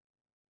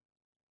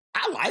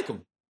 I like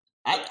him.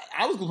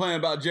 I was complaining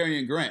about Jerry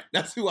and Grant.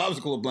 That's who I was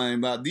complaining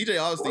about.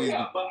 DJ Augustin. Well,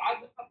 yeah, but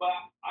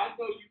I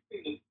know you've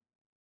seen the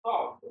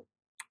song.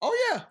 Oh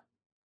yeah.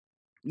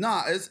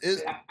 Nah, it's.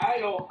 I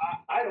don't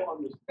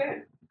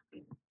understand.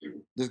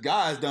 This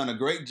guy has done a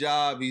great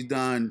job. He's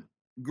done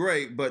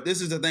great, but this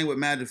is the thing with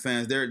Magic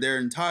fans. They're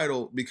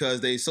entitled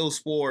because they so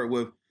spoiled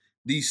with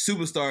these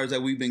superstars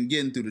that we've been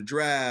getting through the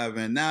draft,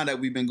 and now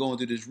that we've been going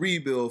through this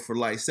rebuild for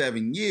like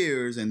 7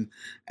 years, and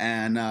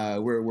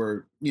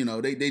we're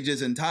they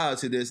just entitled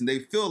to this, and they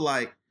feel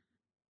like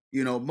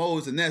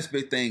Mo's the next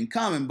big thing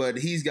coming, but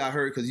he's got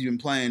hurt because he's been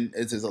playing.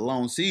 It's a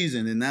long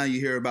season, and now you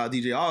hear about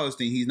DJ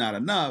Augustin. He's not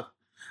enough.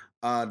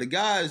 The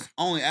guy's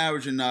only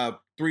averaging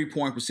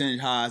 3-point percentage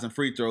highs and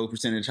free throw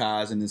percentage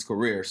highs in his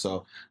career.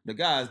 So the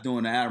guy's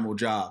doing an admirable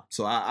job.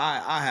 So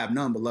I have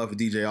none but love for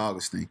DJ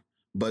Augustin.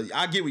 But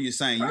I get what you're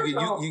saying.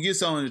 You get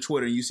someone on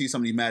Twitter and you see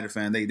some of these Magic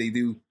fans, they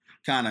do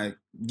kind of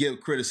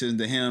give criticism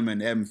to him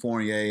and Evan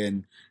Fournier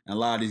and a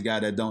lot of these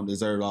guys that don't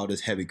deserve all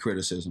this heavy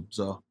criticism.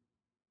 So.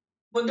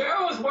 But there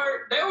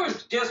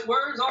was just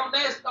words on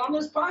this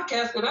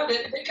podcast that I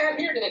didn't think I'd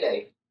hear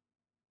today.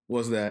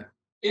 What's that?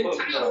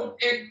 Entitled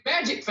and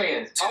Magic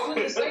fans, all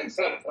in the same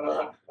sentence.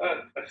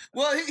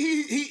 Well,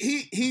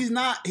 he's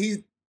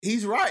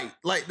right.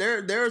 Like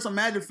there are some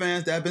Magic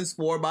fans that have been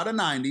spoiled by the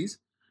 90s,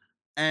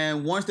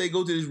 and once they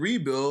go to this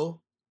rebuild,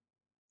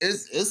 it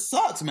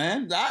sucks,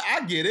 man.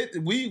 I get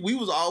it. We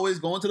was always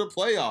going to the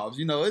playoffs.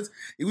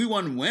 We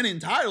wasn't winning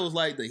titles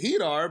like the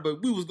Heat are,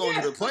 but we was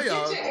going to the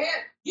playoffs.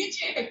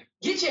 Get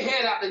your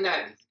head out the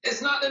 90s.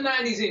 It's not the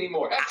 90s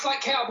anymore. That's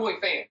like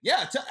Cowboy fans.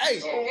 Yeah, tell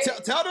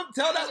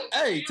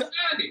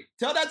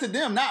that to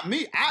them, not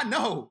me. I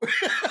know.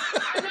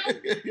 I know.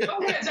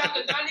 Your head's out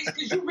the 90s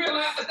because you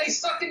realize that they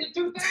suck in the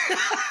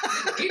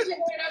 2000s. Get your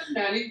head out the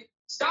 90s.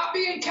 Stop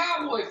being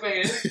Cowboy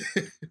fans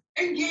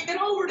and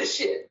get over the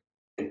shit.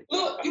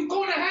 Look, you're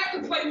going to have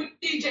to play with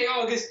DJ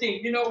Augustin.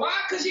 You know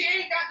why? Because you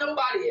ain't got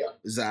nobody else.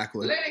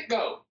 Exactly. Let it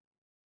go.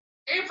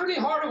 Elfrid Anthony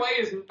Hardaway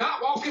is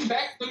not walking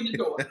back through the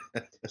door.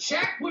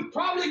 Shaq would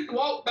probably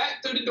walk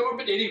back through the door,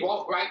 but then he'd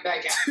walk right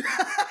back out.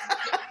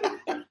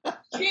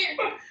 Get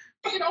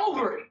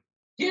over it.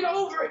 Get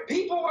over it.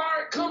 People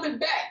aren't coming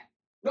back.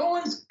 No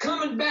one's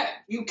coming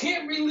back. You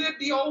can't relive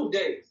the old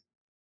days.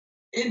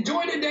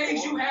 Enjoy the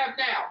days you have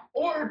now,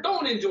 or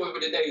don't enjoy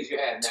the days you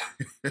have now.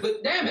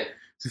 But damn it,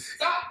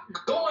 stop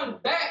going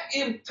back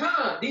in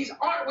time.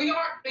 We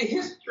aren't the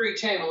History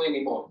Channel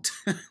anymore.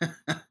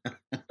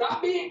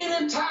 Stop being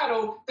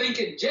entitled,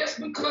 thinking just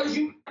because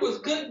you was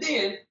good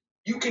then,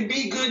 you can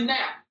be good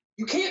now.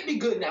 You can't be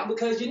good now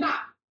because you're not.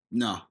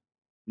 No.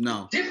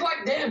 Just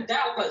like damn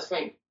Dallas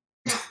fans.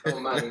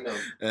 Almighty no.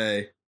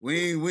 Hey,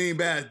 we ain't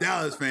bad as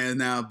Dallas fans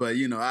now, but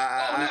you know,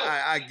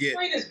 I get.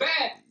 It is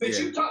bad, but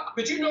yeah.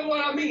 but you know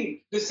what I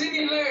mean. The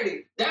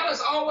singularity.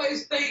 Dallas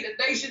always think that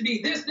they should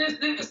be this,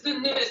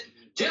 and this,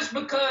 just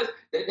because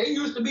that they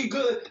used to be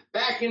good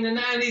back in the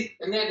 90s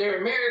and that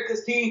they're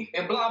America's team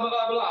and blah blah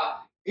blah blah.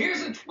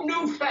 Here's a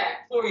new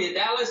fact for you,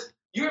 Dallas.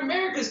 You're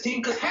America's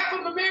team because half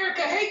of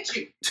America hates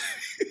you.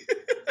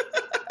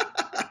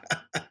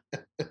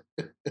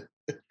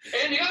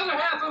 And the other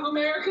half of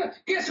America,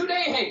 guess who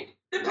they hate?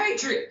 The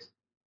Patriots.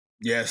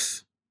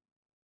 Yes.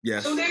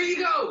 So there you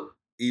go.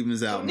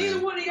 Evens out, so neither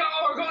man. one of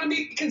y'all are going to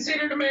be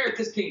considered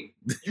America's team.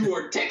 You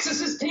are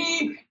Texas's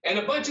team and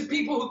a bunch of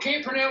people who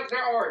can't pronounce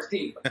their R's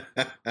team.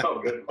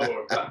 Oh, good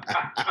Lord.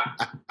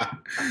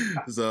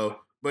 So,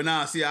 but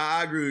nah, see,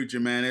 I agree with you,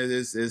 man.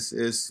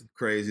 It's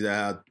crazy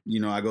that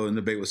I go in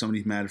debate with some of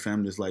these mad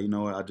fans. Just like, you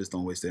know what, I just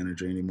don't waste the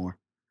energy anymore.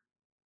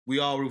 We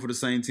all root for the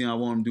same team. I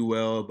want them to do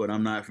well, but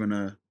I'm not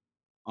gonna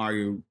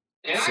argue.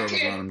 And I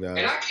can't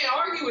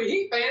argue with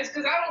Heat fans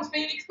because I don't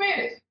speak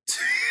Spanish.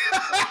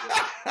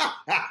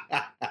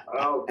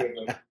 Oh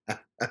goodness.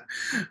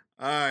 All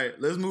right,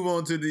 let's move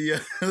on to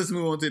the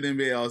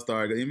NBA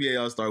All-Star. The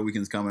NBA All-Star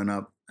weekend's coming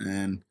up,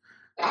 and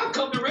I've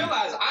come to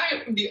realize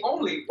I am the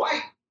only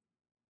white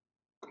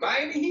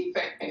Miami Heat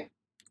fan.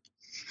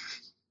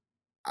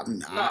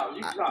 Nah,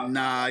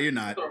 you're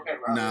not.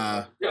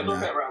 Nah. No,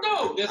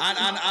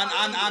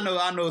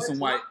 I know some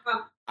white.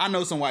 I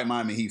know some white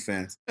Miami Heat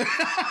fans.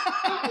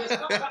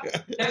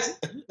 That's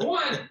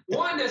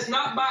one that's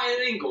not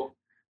bilingual,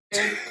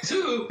 and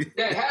two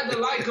that had to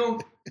like them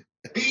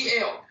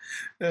BL.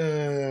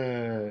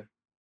 There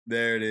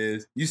it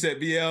is. You said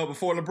BL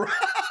before LeBron.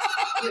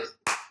 Yes,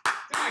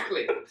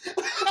 exactly.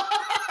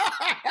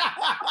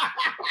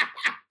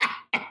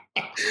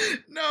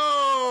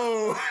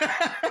 No.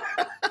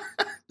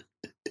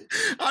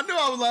 I knew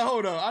I was like,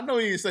 hold on. I know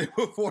he didn't say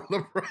before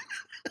LeBron.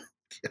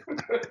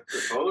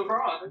 Before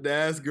LeBron.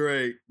 That's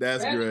great.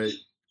 That's great.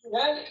 You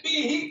had to be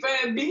a Heat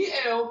fan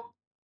BL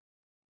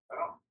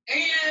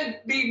and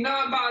be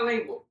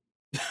non-bilingual.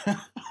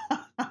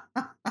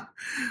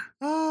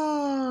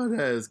 Oh,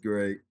 that is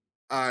great.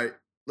 All right.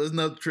 Let's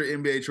another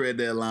NBA trade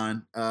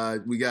deadline.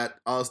 We got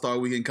All-Star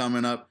Weekend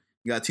coming up.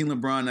 You got Team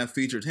LeBron that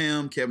features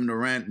him, Kevin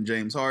Durant, and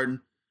James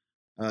Harden.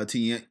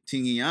 Team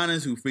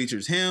Giannis, who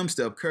features him,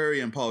 Steph Curry,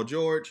 and Paul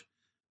George.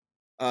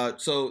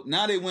 So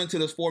now they went to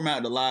this format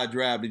of the live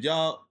draft. Did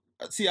y'all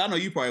see? I know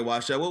you probably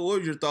watched that. What were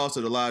your thoughts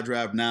of the live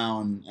draft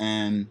now?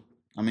 And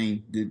I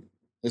mean,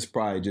 it's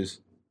probably just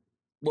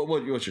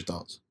what's your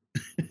thoughts?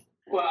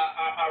 Well,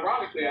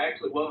 ironically, I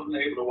actually wasn't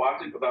able to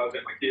watch it because I was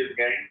at my kid's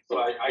game, so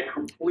I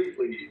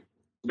completely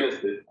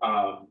missed it.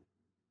 I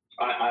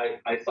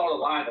saw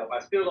the lineup. I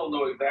still don't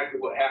know exactly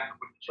what happened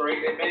with the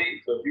trade they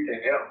made, so if you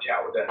can help me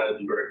out with that, that'd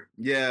be great.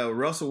 Yeah,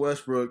 Russell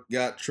Westbrook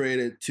got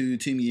traded to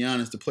Team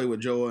Giannis to play with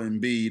Joel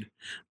Embiid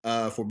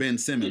for Ben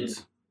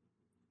Simmons.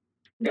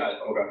 Got it.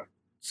 Okay.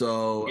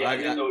 So yeah, I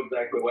didn't know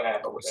exactly what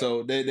happened with that.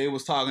 So they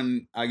was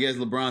talking. I guess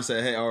LeBron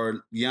said, "Hey,"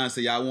 or Giannis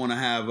said, "Yeah, I want to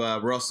have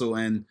Russell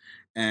and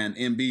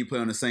Embiid play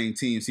on the same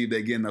team. See if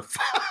they get in a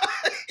fight."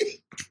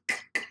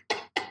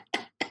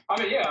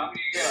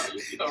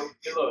 You know,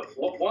 look,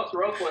 once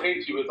Russell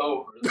hates you, it's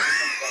over. So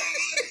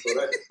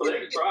they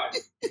can try.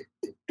 They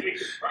can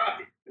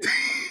try.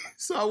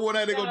 So what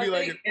are they gonna be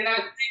like? And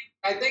I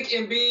think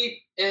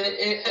Embiid and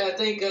I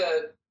think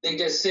they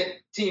just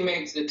sent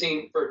teammates to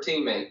team for a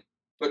teammate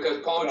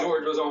because Paul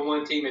George was on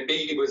one team and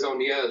Embiid was on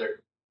the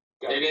other.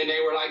 And then they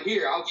were like,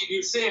 "Here, I'll give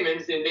you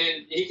Simmons, and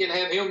then he can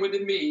have him with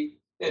Embiid,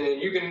 and then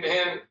you can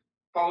have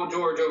Paul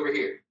George over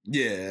here."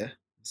 Yeah.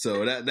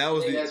 So that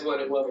was that's what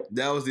it was.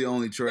 That was the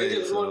only trade. They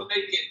just want to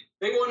make it.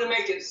 They want to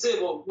make it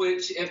civil.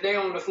 Which, if they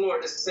on the floor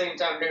at the same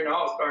time during the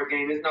All-Star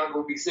game, it's not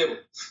going to be civil.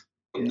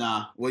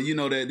 Nah. Well, you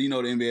know the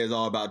NBA is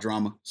all about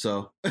drama.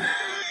 So,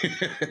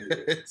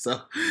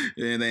 so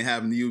and they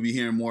happen. You'll be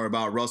hearing more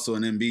about Russell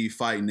and Embiid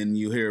fighting than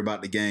you hear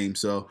about the game.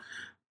 So,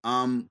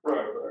 right.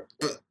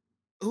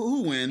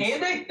 Who wins?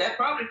 And that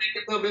probably make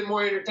it a little bit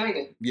more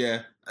entertaining.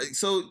 Yeah.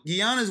 So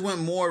Giannis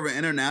went more of an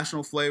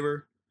international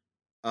flavor.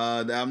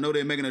 I know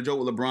they're making a joke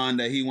with LeBron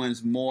that he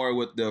wins more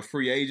with the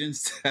free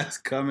agents that's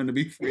coming to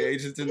be free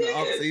agents in the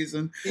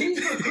offseason.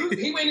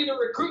 He went into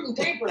recruiting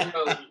tampering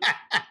mode.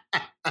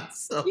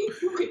 So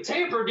you could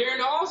tamper during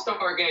the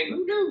All-Star game.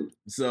 Who knew?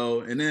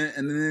 So and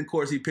then of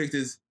course he picked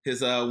his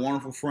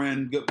wonderful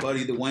friend, good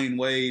buddy Dwayne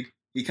Wade.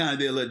 He kind of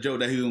did a little joke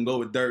that he was gonna go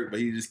with Dirk, but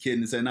he was just kidding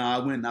and said, "No, I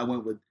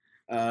went with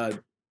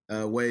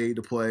Wade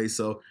to play."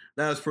 So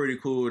that was pretty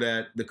cool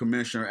that the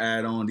commissioner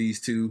added on these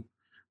two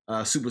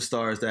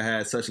superstars that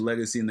had such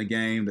legacy in the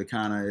game. To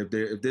kind of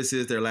if this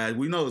is their last,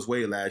 we know it's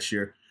Wade last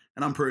year,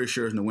 and I'm pretty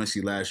sure it's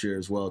Nowinski last year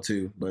as well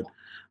too. But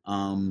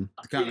kind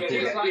of cool.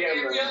 Just like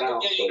every other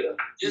game,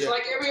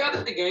 like every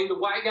other game, the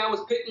white guy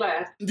was picked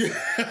last.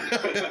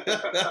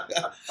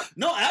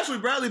 No, actually,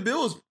 Bradley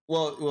Beal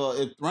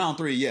was round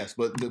 3, yes,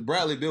 but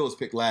Bradley Beal was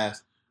picked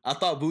last. I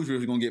thought Boudreaux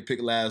was gonna get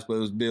picked last, but it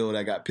was Bill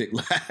that got picked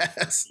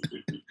last.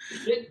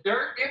 Did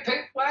Dirk get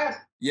picked last?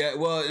 Yeah,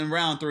 well, in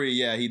round 3,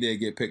 yeah, he did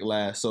get picked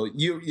last. So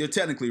you're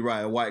technically right.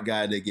 A white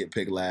guy did get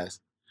picked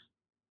last.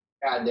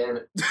 God damn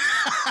it!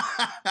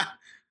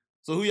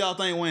 So who y'all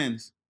think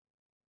wins?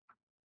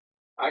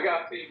 I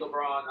got Team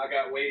LeBron. I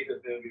got Wade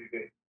as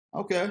MVP.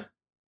 Okay.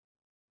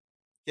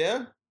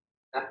 Yeah.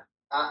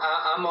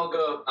 I'm gonna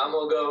go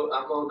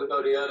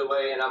the other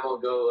way, and I'm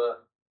gonna go.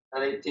 I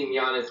think Team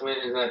Giannis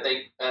wins, and I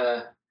think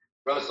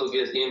Russell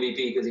gets the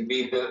MVP because he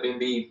beat up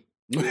Embiid.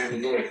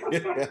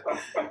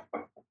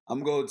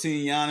 I'm going to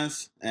Team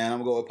Giannis, and I'm going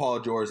to go with Paul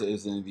George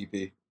as the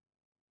MVP.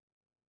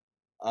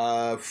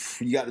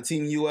 You got the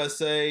Team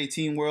USA,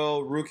 Team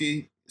World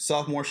Rookie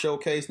Sophomore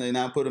Showcase. They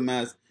now put them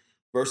as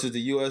versus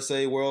the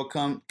USA World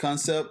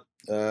Concept.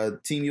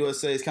 Team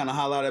USA is kind of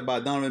highlighted by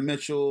Donovan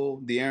Mitchell,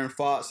 De'Aaron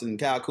Fox, and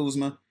Kyle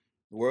Kuzma.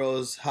 The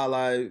world is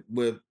highlighted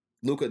with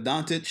Luka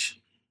Doncic,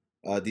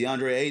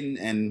 DeAndre Ayton,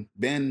 and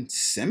Ben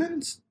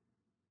Simmons.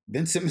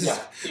 Ben Simmons. Yeah,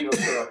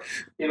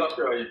 he's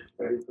Australian.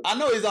 I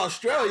know he's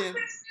Australian.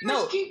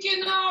 No, keep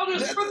getting all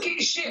this rookie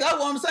shit. That's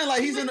what I'm saying.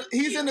 Like he's in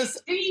the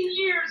 15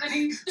 years and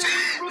he's still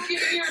in rookie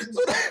years.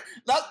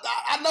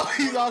 I know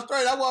he's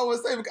Australian. That's what I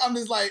was saying. I'm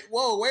just like,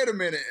 whoa, wait a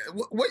minute.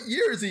 What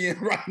year is he in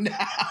right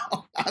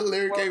now? I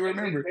literally can't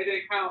remember. They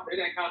didn't count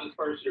his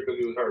first year because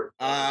he was hurt.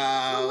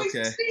 Okay. We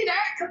can see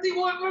that because he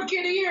won rookie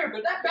of the year,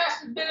 but that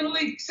bastard's been in the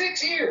league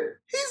 6 years.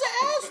 He's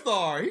an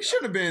all-star. He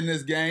shouldn't have been in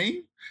this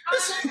game. I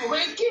know,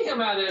 man, get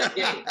him out of that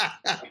game.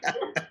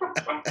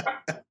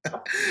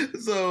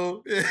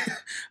 So,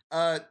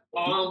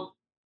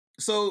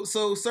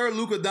 so Sir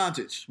Luka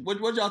Doncic,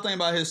 what y'all think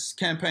about his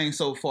campaign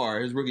so far,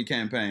 his rookie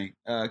campaign?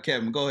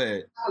 Kevin, go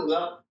ahead. I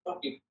love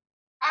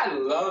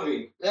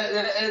him.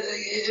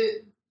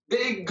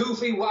 Big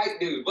goofy white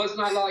dude. What's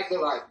not like the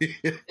like?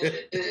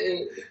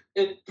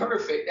 It's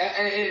perfect.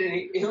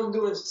 And him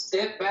doing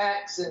step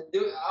backs and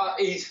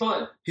he's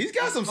fun. He's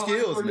got some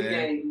skills,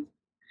 man.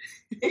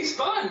 He's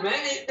fun,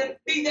 man. To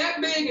be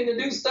that big and to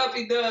do stuff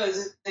he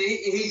does,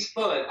 he's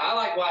fun. I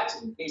like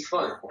watching him. He's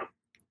fun.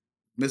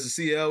 Mr.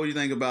 CL, what do you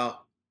think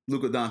about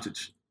Luka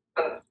Doncic?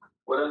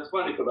 Well, that's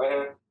funny because I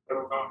haven't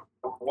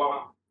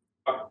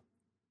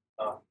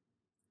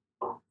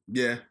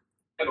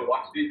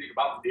watched anything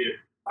about him.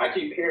 I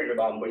keep hearing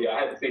about him, but I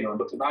haven't seen him.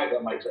 But tonight,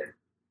 that might change.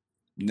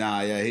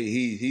 Nah, yeah,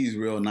 he's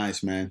real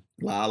nice, man.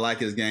 I like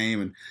his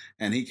game,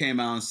 and he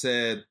came out and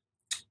said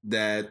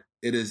that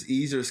it is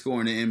easier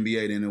scoring in the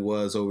NBA than it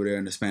was over there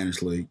in the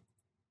Spanish league.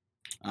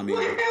 I mean,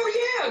 well, hell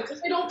yeah,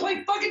 because they don't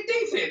play fucking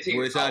defense here.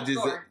 Which I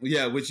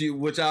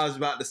was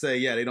about to say.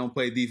 Yeah, they don't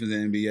play defense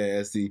in the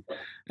NBA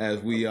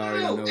as we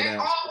already know that.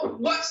 All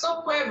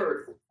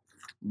whatsoever.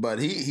 But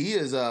he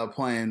is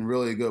playing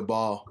really good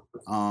ball.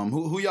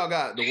 Who y'all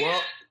got? The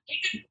world.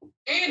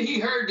 And he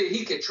heard that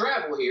he could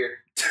travel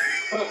here.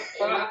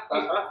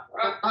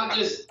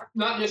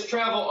 not just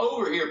travel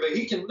over here, but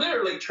he can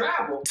literally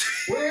travel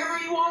wherever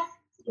he wants.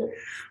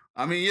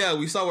 I mean, yeah,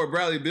 we saw what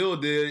Bradley Beal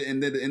did,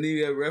 and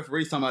the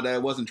referees talking about that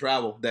it wasn't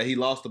travel, that he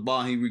lost the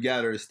ball and he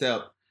regathered his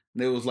step.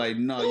 And it was like,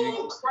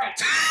 no, crap.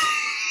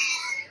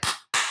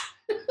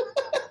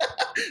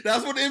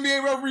 That's what the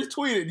NBA referees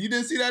tweeted. You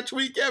didn't see that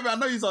tweet, Kevin? I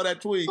know you saw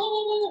that tweet.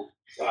 Oh,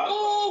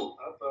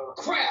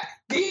 crap.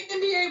 The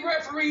NBA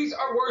referees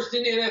are worse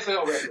than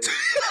NFL referees.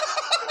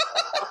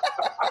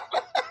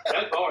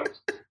 That's hard.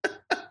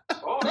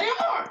 They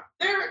are.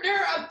 They're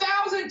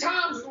 1,000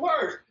 times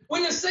worse.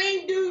 When the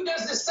same dude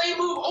does the same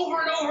move over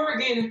and over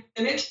again,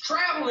 and it's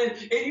traveling,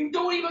 and you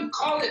don't even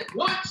call it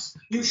once,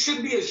 you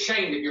should be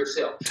ashamed of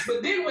yourself.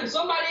 But then when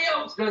somebody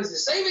else does the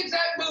same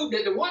exact move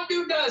that the one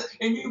dude does,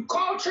 and you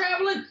call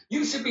traveling,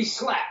 you should be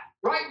slapped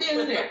right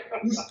then and there.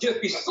 You should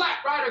just be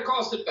slapped right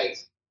across the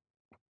face.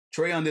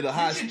 Trae did a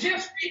high. You should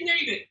just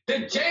rename it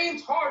the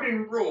James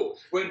Harden rule.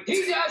 When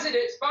he does it,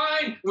 it's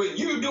fine. When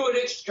you do it,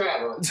 it's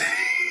traveling.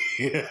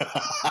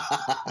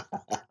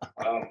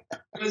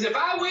 Because if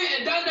I went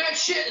and done that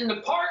shit in the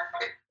park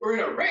or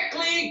in a rec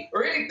league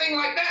or anything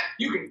like that,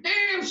 you can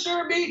damn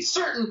sure be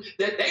certain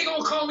that they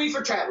gonna call me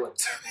for traveling.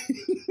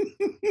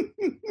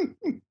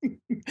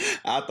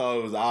 I thought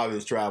it was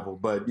obvious travel,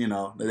 but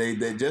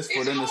they just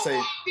for them to say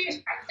obvious.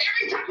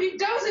 Every time he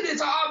does it,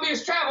 it's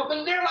obvious travel.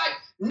 But they're like,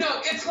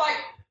 no, it's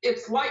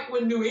like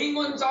when New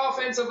England's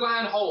offensive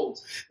line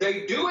holds.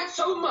 They do it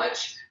so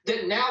much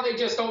that now they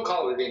just don't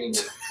call it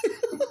anymore.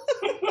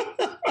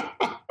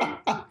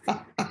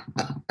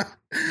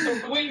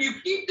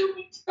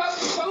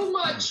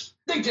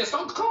 They just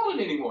don't call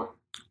it anymore.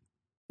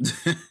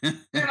 They're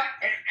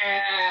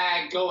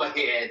like, go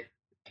ahead.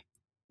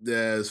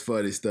 That's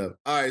funny stuff.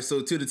 All right,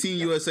 so to the Team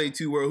USA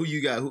 2 World, who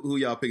you got? Who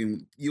y'all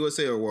picking?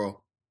 USA or World?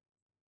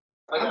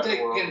 I'm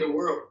taking the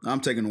World.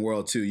 I'm taking the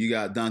World too. You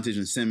got Doncic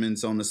and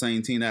Simmons on the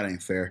same team. That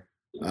ain't fair.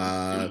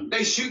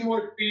 They shoot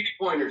more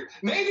 3-pointers.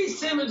 Maybe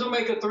Simmons will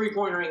make a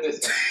 3-pointer in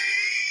this.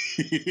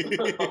 You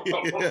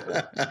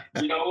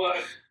know what?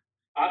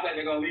 I think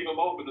they're gonna leave him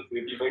open to see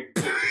if he makes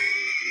it.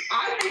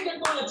 I think they're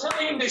going to tell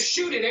him to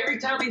shoot it every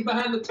time he's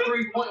behind the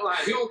 3-point line.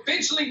 He'll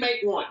eventually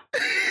make one.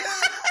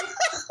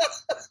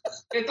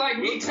 It's like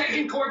me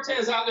taking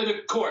Cortez out to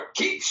the court.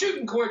 Keep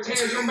shooting,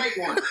 Cortez. You'll make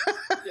one.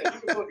 Yeah, you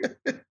can book it.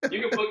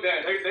 You can book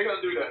that. They're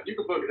going to do that. You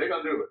can book it. They're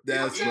going to do it.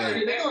 That's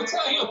funny. They're going to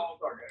tell him.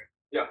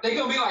 Yeah. They're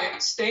going to be like,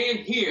 stand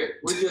here.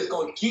 We're just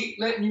going to keep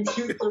letting you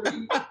shoot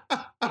 3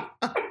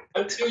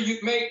 until you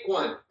make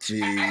one.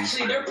 Jeez.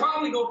 Actually, they're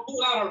probably going to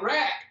pull out a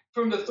rack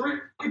from the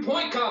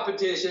 3-point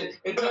competition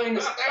and tell him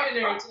to stand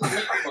there until he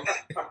makes one.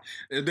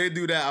 If they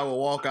do that, I will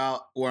walk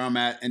out where I'm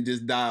at and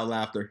just die of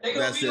laughter.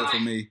 That's it for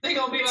me. They're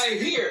going to be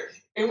like, here.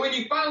 And when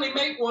you finally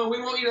make one, we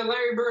want you to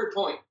Larry Bird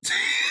point.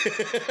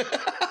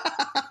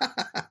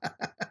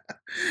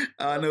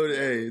 I know that.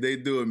 Hey, they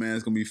do it, man.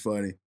 It's gonna be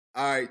funny.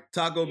 All right,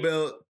 Taco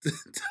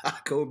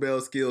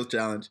Bell skills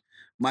challenge.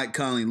 Mike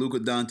Conley, Luka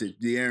Doncic,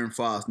 De'Aaron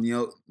Fox,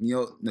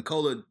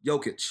 Nikola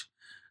Jokic,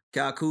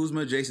 Kyle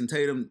Kuzma, Jason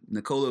Tatum,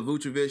 Nikola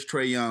Vucevic,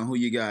 Trae Young. Who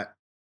you got,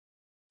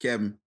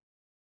 Kevin?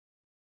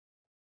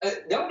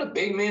 Don't the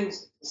big men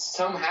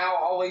somehow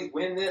always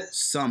win this?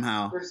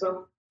 Somehow.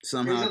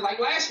 Somehow. Is it like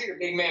last year, the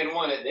big man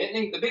won it, didn't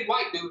he? The big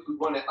white dude who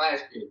won it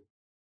last year.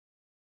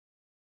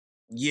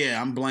 Yeah,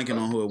 I'm blanking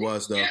on who it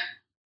was, though.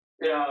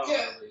 Yeah.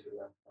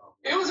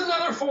 It was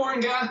another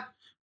foreign guy.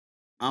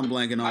 I'm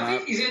blanking on I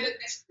think he's in it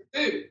this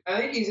year, too. I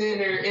think he's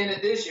in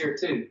it this year,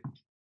 too.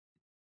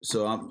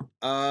 So,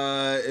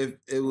 if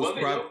it was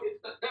probably...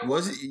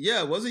 Was it?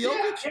 Yeah, was it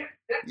Jokic?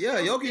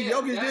 Yeah,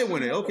 Jokic did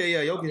win it. Okay,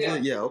 yeah, Jokic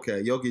did. Yeah,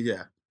 okay, Jokic,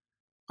 yeah.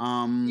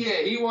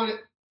 Yeah, he won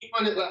it. He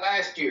won it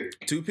last year.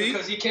 2P?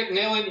 Because he kept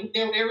nailing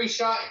every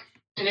shot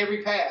and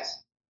every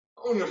pass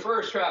on the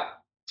first try.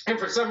 And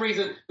for some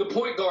reason, the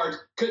point guards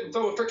couldn't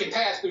throw a freaking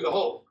pass through the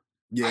hole.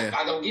 Yeah.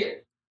 I don't get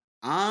it.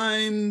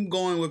 I'm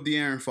going with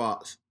De'Aaron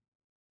Fox.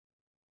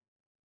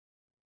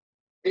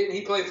 Didn't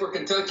he play for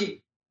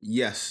Kentucky?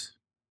 Yes.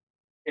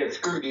 Yeah,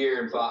 screw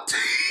De'Aaron Fox.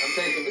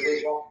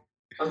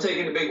 I'm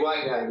taking the big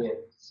white guy again.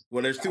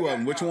 Well, there's 2 of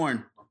them. Which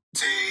one?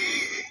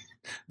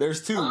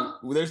 There's 2.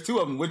 There's 2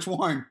 of them. Which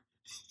one?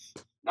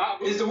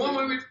 Is the one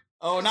we were...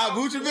 Oh, not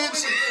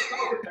Vucevic?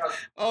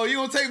 Oh, you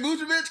gonna take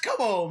Vucevic? Come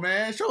on,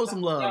 man. Show some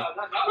love.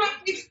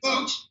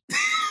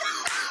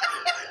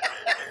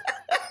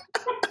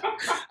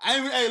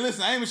 Hey,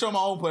 listen, I ain't even showing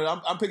my own player.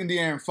 I'm picking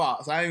De'Aaron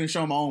Fox. I ain't even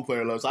showing my own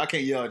player love, so I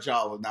can't yell at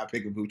y'all with not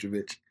picking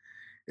Vucevic.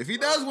 If he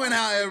does win,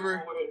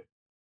 however...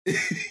 Hey,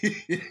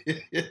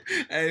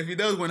 if he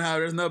does win,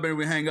 however, there's no better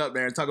we hang up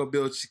there and Taco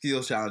Bell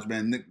skills challenge,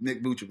 man.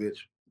 Nick Vucevic.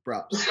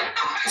 Props.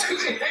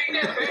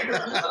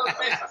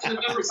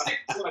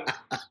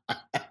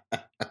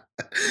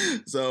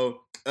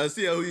 So,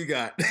 see who you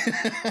got.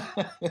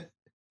 Kuzma,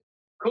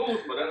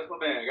 that's my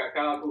man. I got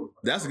Kyle Kuzma.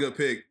 That's a good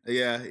pick.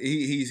 Yeah,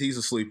 he's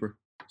a sleeper.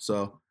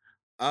 So,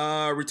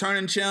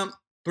 returning champ,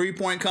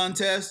 3-point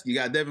contest. You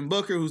got Devin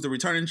Booker, who's the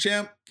returning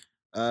champ.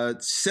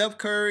 Stephen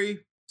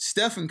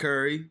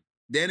Curry,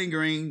 Danny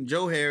Green,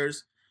 Joe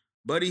Harris,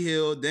 Buddy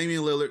Hield,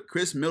 Damian Lillard,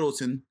 Chris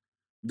Middleton,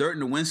 Dirk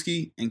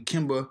Nowitzki, and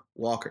Kemba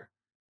Walker.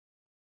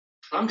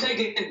 I'm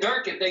taking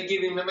Dirk if they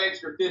give him an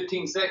extra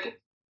 15 seconds.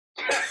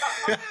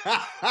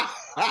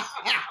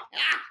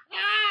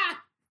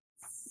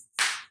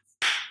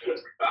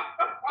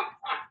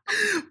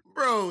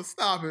 Bro,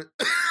 stop it.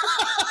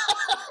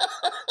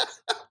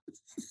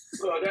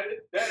 So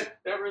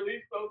that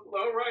release so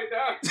slow right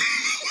now.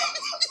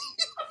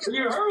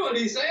 You heard what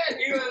he said.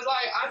 He was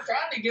like, I'm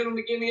trying to get him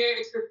to give me an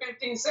extra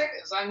 15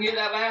 seconds so I can get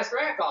that last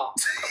rack off.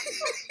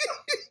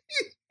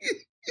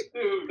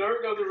 Dude,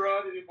 Dirk doesn't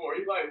run anymore.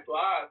 He like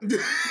slides.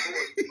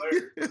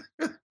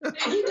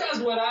 He does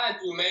what I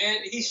do,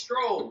 man. He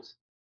strolls.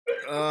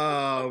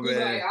 Oh, man. He's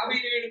like, I'll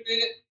be there in a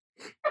minute.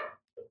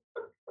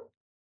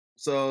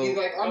 So he's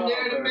like, I'm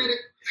there in a minute.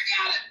 I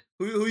got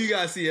it. Who you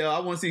got, CL? I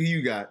want to see who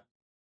you got.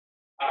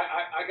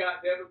 I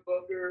got Devin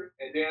Booker,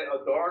 and then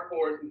a dark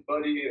horse is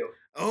Buddy Hield.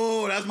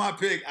 Oh, that's my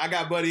pick. I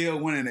got Buddy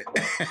Hield winning it.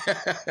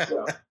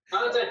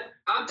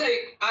 I'm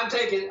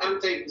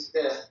taking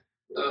Steph.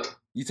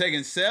 You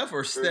taking Steph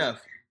or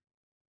Steph?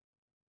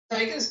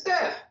 Taking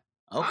Steph.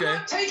 Okay.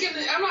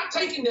 I'm not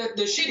taking the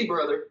shitty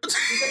brother.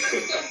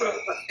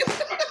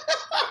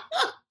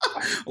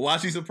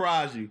 Watch he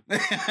surprise you.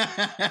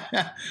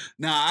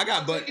 Nah, I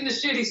got taking the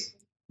shitty.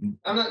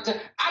 I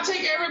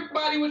take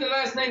everybody with the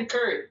last name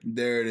Curry.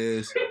 There it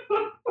is.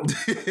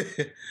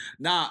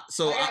 Nah,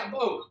 so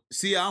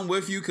I'm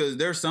with you because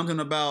there's something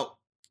about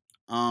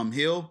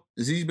Hill.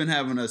 He's been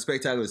having a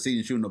spectacular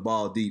season shooting the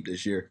ball deep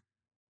this year.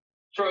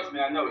 Trust me,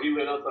 I know. He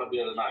lit us up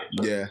the other night.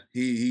 Yeah,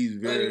 he's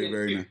very,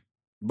 very nice.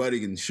 Buddy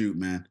can shoot,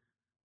 man.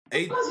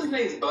 What's his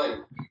name's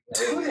Buddy?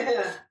 Who the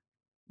hell?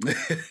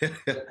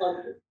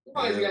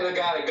 Somebody's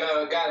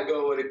gotta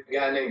go with a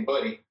guy named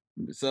Buddy.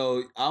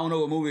 So I don't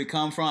know what movie it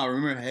come from. I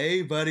remember,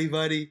 hey buddy,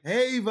 buddy,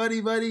 hey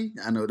buddy, buddy.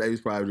 I know that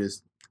was probably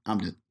just.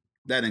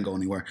 That didn't go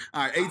anywhere.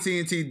 All right,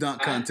 AT&T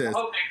dunk contest.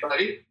 Okay,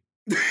 buddy.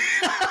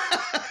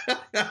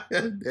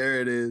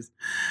 There it is.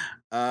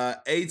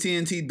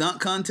 AT&T dunk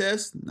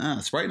contest.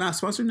 Sprite not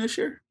sponsoring this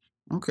year.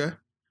 Okay.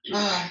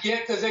 Yeah,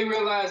 because they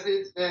realized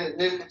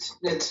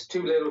it's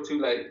too little, too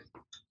late.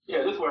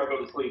 Yeah, this is where I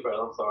go to sleep at.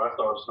 I'm sorry, I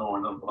started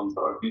snoring. I'm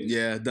sorry.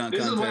 Yeah, dunk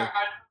this contest. This is where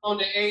on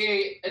the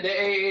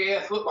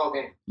AAF football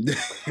game.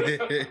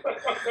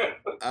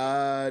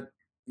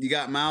 You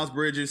got Miles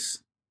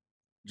Bridges,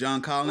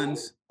 John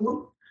Collins.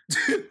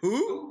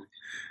 Who?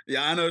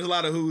 Yeah, I know there's a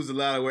lot of who's, a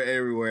lot of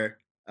everywhere.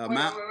 Wait.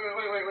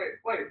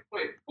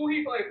 Who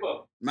he play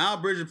for?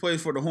 Miles Bridges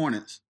plays for the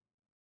Hornets.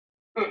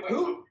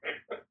 Who?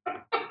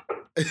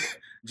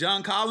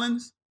 John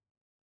Collins.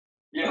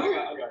 Yeah,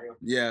 I got him.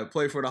 Yeah,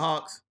 play for the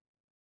Hawks.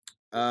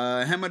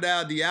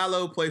 Hamadou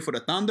Diallo play for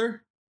the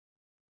Thunder.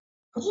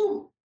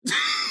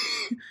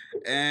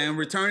 And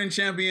returning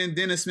champion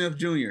Dennis Smith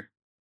Jr.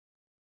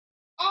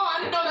 Oh, I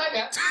didn't know that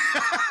guy.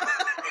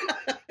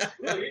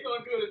 Look, he's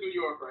doing good in New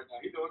York right now.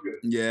 He's doing good.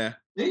 Yeah.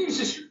 He used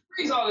to shoot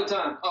threes all the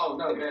time. Oh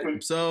no, man.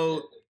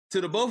 So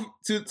to the both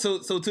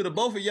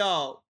of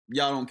y'all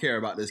don't care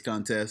about this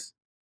contest.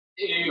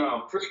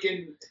 No,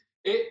 freaking.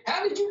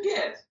 How did you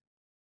guess?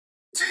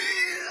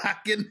 I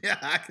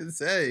can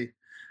say.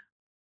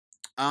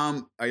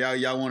 Are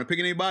y'all want to pick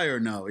anybody or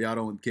no? Y'all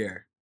don't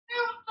care. No,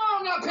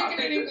 I'm not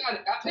picking anybody.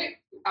 I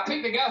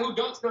picked the guy who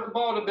dunks the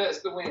ball the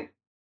best to win.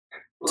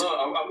 Look,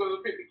 I'm going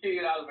to pick the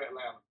kid out of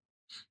Atlanta.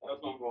 That's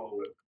what I'm going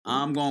with.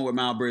 I'm going with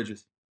Miles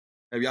Bridges.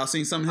 Have y'all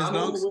seen some of his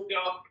dunks?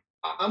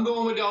 I'm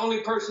going with the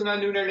only person I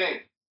knew their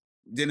name.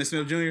 Dennis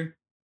Smith Jr.?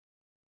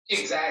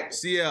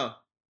 Exactly. CL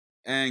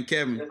and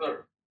Kevin. Yes,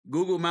 sir.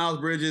 Google Miles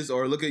Bridges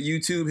or look at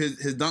YouTube,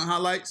 his dunk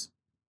highlights.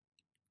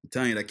 I'm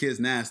telling you, that kid's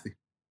nasty.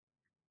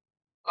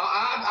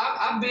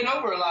 I've been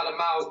over a lot of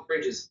Miles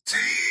Bridges.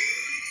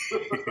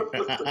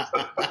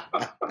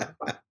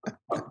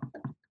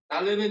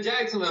 I live in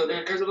Jacksonville.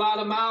 There's a lot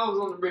of miles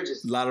on the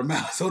bridges. A lot of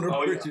miles on the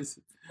bridges.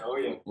 Yeah. Oh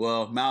yeah.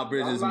 Well, Miles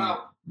Bridges is my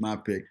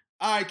pick.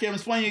 All right, Kevin,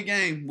 explain your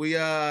game.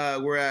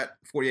 We're at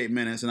 48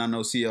 minutes, and I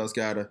know CL's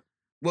got a.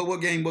 What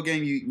game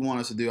you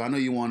want us to do? I know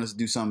you want us to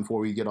do something before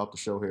we get off the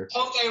show here.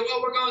 Okay,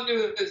 what we're gonna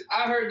do is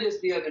I heard this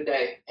the other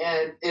day,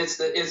 and it's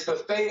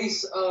the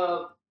face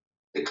of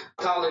the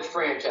college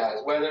franchise,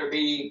 whether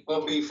it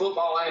will be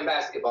football and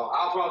basketball.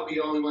 I'll probably be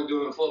the only one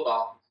doing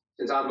football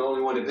since I'm the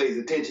only one that pays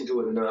attention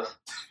to it enough.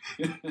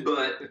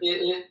 But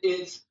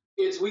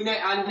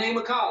I name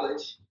a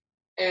college,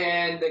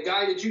 and the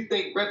guy that you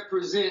think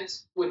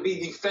represents would be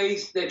the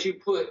face that you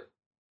put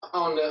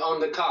on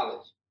the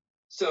college.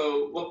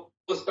 So we'll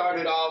start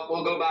it off.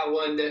 We'll go by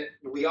one that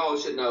we all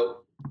should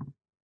know.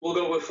 We'll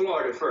go with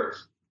Florida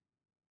first.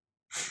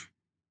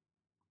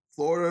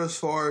 Florida as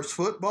far as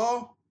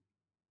football?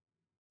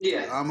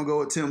 Yeah. I'm going to go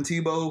with Tim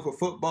Tebow for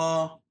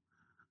football.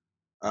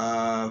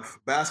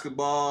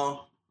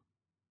 Basketball.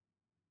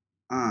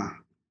 Only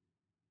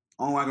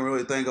one I can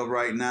really think of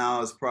right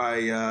now is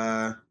probably...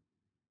 Well,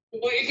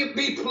 it could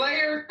be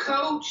player,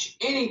 coach,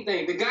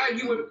 anything. The guy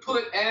you would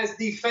put as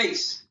the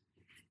face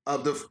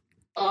of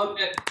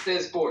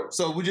that sport.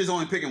 So we're just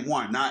only picking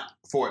one, not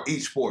for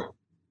each sport.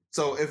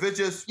 So if it's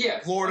just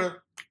Florida,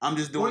 I'm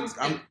just doing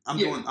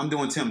I'm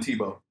doing Tim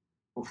Tebow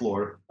for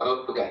Florida.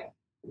 Oh, okay.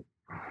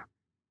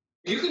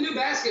 You can do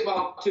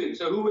basketball too.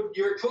 So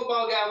your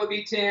football guy would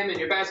be Tim, and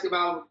your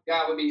basketball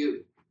guy would be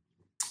who?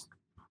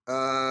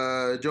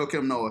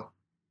 Joakim Noah.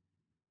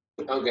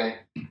 Okay.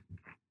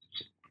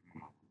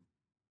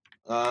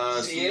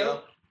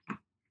 CL?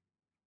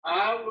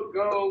 I would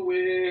go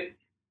with,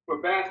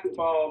 for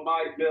basketball,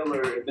 Mike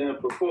Miller, and then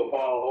for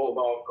football, old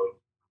ball coach.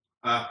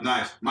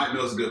 Nice. Mike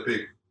Miller's a good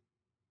pick.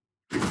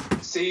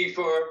 See,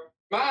 for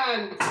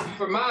mine,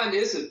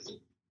 this is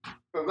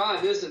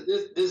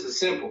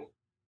simple.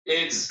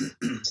 It's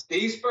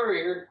Steve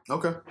Spurrier.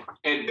 Okay.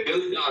 And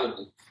Billy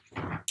Donovan.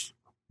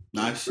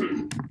 Nice.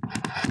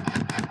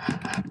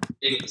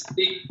 It's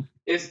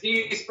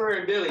Steve Spurrier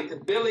and Billy.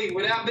 Because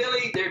without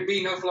Billy, there'd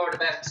be no Florida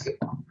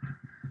basketball.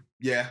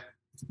 Yeah.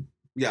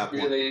 Yeah.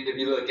 Really, if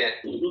you look at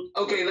it.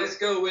 Okay, let's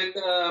go with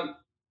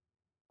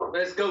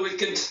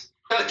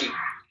Kentucky.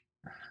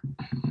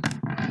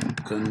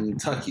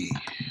 Kentucky.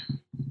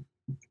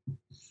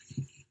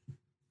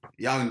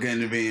 Y'all can get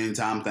into me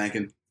anytime. I'm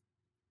thinking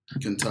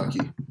Kentucky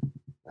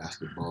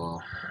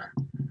basketball.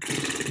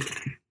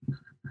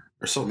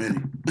 There's so many.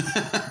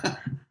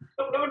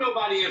 No,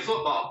 nobody in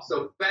football,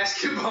 so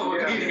basketball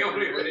would be the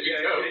only way to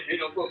go. Ain't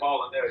no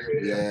football in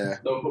there. Yeah.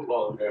 No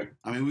football in there.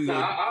 I mean,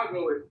 I'll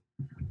go with,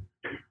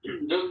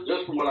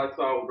 just from what I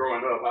saw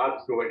growing up, I'll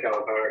just go with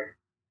Calipari.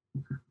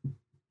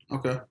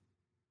 Okay.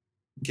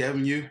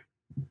 Kevin, you?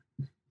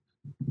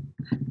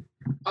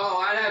 Oh,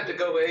 I'd have to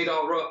go with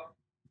Adolph Rupp.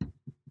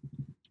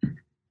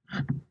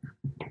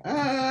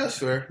 That's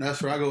fair.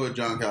 I go with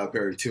John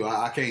Calipari too.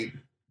 I can't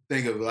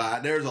think of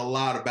there's a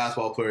lot of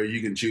basketball players you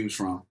can choose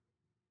from.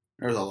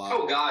 There's a lot.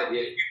 Oh God,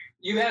 yeah.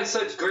 You had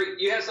such great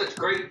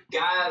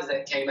guys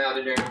that came out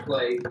in there and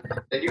played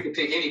that you could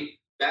pick any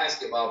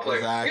basketball player.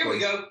 Exactly. Here we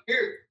go.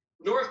 Here,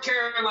 North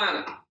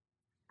Carolina.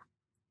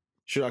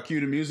 Should I cue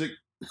the music?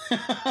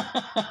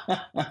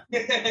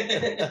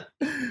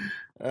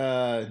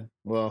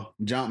 Well,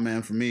 jump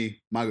man for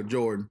me, Michael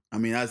Jordan. I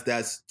mean,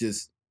 that's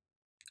just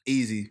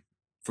easy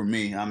for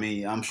me. I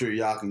mean, I'm sure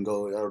y'all can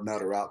go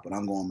another route, but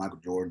I'm going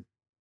Michael Jordan.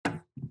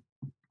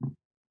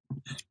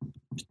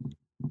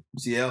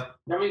 CL?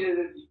 I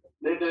mean,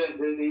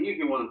 the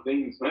easy one is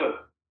Dean Smith.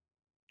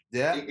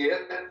 Yeah.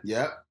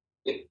 Yeah.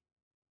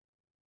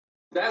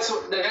 That's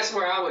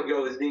where I would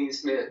go is Dean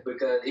Smith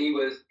because he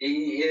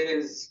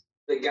is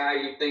the guy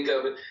you think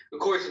of. Of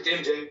course, it's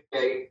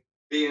MJ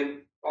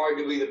being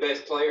arguably the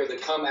best player to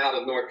come out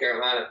of North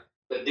Carolina,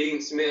 but Dean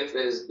Smith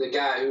is the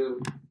guy who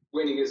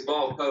winning his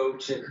ball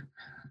coach and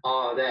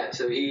all that.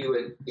 So he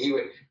would.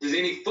 Does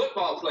any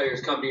football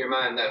players come to your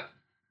mind though?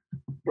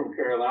 From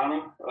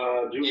Carolina,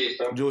 Julius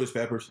Peppers. Julius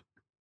Peppers.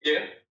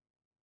 Yeah.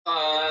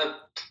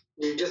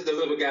 Just a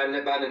little guy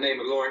by the name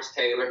of Lawrence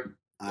Taylor.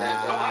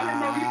 I didn't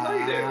know he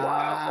played there.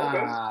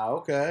 Wow.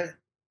 Okay.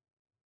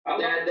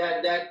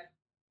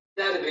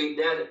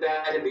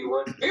 That'd be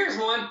one. Here's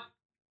one.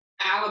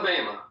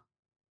 Alabama.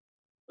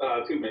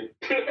 Too many.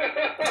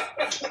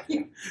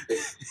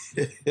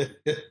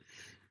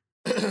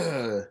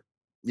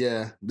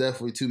 Yeah,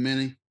 definitely too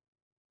many.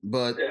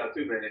 But yeah,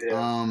 too many.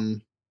 Yeah.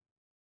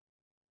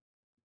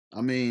 I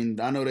mean,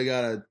 I know they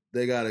got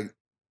a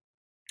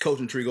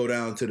coaching tree go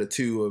down to the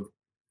two of,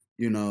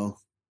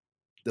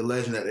 the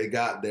legend that they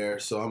got there.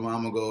 So I'm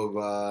gonna go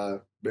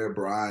with Bear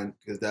Bryant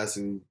because that's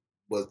who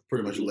was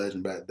pretty much a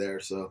legend back there.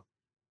 So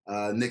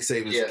Nick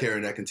Saban's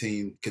carrying that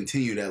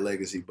continue that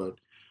legacy, but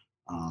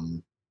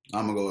I'm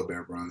gonna go with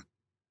Bear Bryant.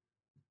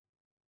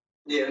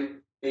 Yeah,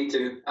 me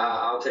too.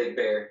 I'll take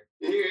Bear.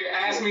 Here,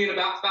 ask me in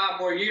about 5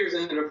 more years,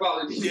 and it'll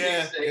probably be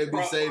it'd be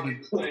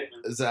Saban.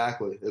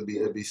 Exactly, it'd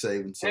be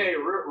Saban. So. Hey,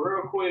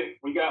 real quick,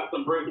 we got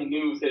some breaking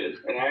news here,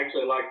 and I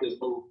actually like this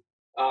move.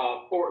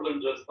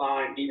 Portland just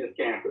signed Enes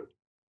Kanter.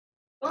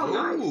 Oh,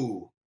 nice.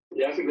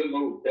 Yeah, that's a good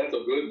move. That's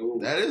a good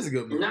move. That is a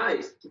good move.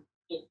 Nice.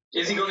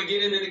 Is he going to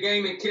get into the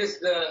game and kiss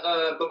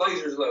the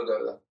Blazers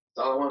logo, though?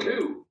 That's all I want to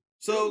do.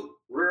 So,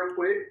 real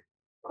quick,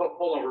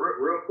 hold on,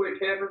 real quick,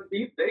 Kevin.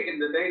 He's dating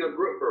the Dana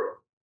Brooke girl.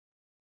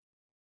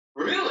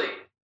 Really?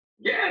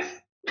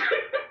 Yes.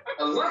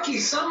 A lucky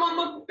son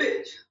of a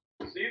bitch.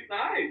 She's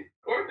nice.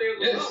 Of course,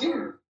 there's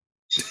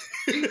She's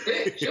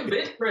thick. She'll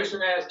bench press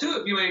your ass, too,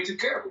 if you ain't too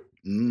careful.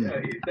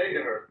 Yeah, he's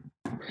dating her.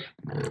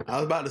 I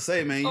was about to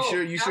say, man, you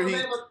sure he?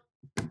 I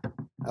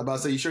was about to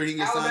say, you sure he can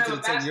get signed to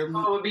the Texas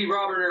government? Would be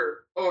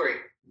Robert Horry.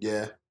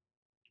 Yeah,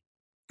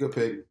 good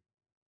pick.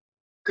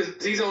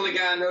 Because he's the only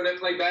guy I know that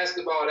played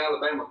basketball at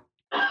Alabama.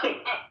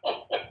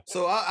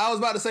 So I was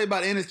about to say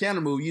about Enes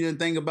Kanter move. You didn't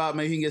think about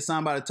maybe he can get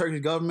signed by the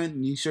Turkish government,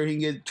 and you sure he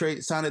can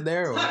get signed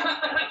there? Or?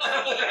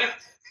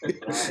 He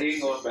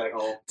ain't going back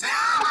home.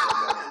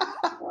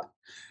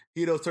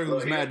 Hito Turkey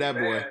was mad at that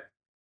boy.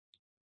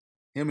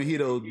 Him and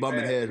Hito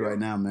bumping heads right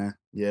now, man.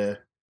 Yeah.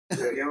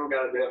 Yeah, you don't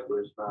got that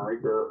push now. He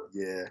good.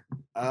 Yeah.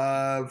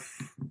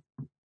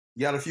 You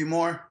got a few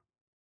more?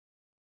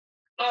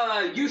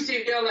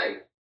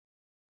 UCLA.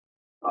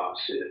 Oh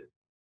shit.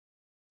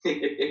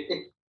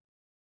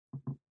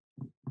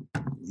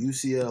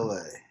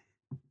 UCLA.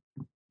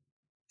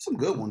 Some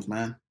good ones,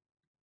 man.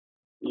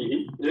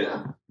 Mm-hmm.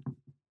 Yeah.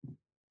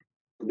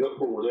 Good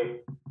for there.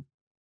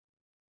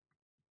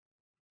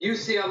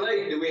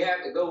 UCLA, do we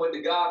have to go with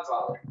the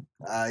Godfather?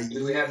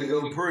 Do we have to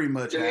go? Pretty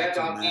much have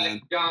to,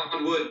 man.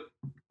 John Wood.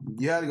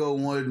 You had to go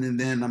Wooden, and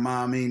then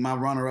my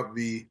runner-up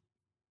be.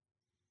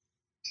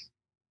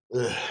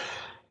 No,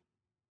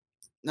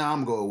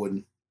 I'm going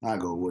Wooden. I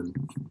go Wooden.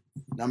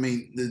 I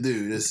mean, the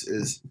dude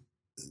is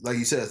like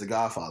you said, it's the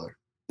Godfather.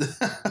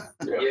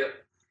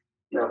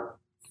 Yeah.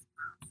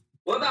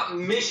 What about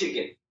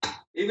Michigan?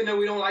 Even though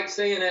we don't like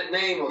saying that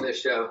name on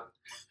this show.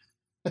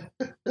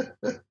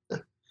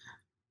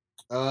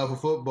 For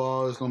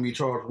football, it's gonna be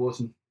Charles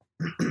Woodson.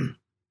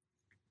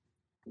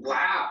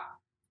 Wow.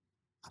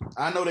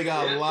 I know they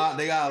got a lot.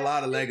 They got a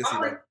lot of legacy.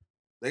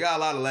 They got a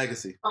lot of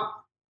legacy.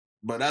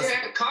 But that's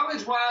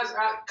college wise,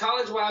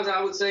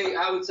 I would say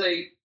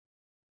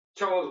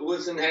Charles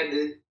Woodson had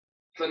the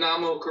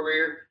phenomenal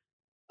career.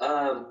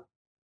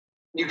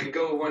 You could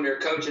go with one of their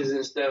coaches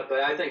and stuff,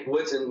 but I think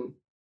Woodson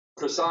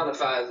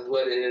personifies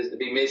what it is to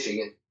be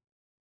Michigan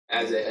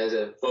as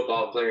a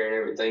football player and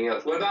everything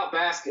else. What about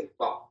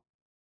basketball?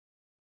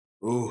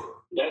 Ooh.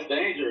 That's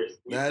dangerous.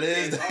 That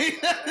is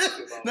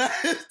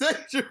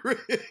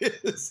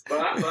dangerous. But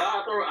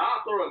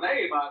I'll throw a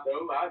name out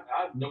though.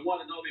 I the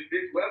one and only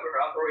Dick Weber.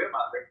 I'll throw him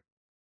out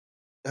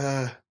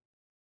there.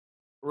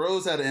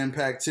 Rose had an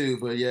impact too,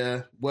 but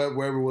yeah,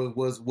 Weber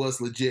was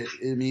legit.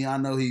 I mean, I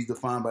know he's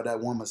defined by that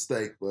one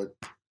mistake, but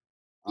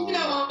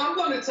I'm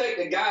going to take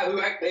the guy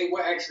who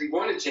actually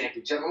won a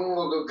championship. I'm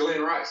going to go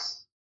Glenn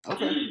Rice.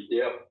 Okay.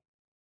 Yep.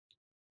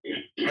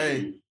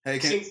 Hey, Hey,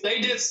 since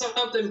they did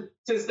something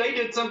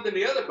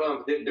the other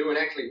bums didn't do and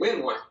actually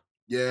win one.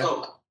 Yeah.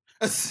 Oh.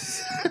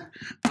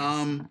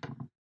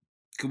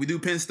 Could we do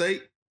Penn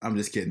State? I'm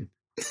just kidding.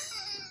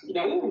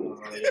 No.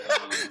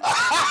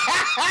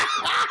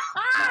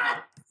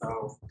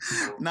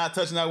 Not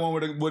touching that one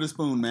with a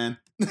spoon, man.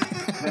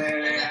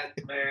 Man,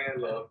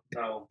 look,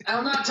 no.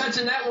 I'm not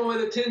touching that one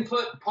with a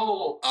 10-foot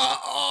pole.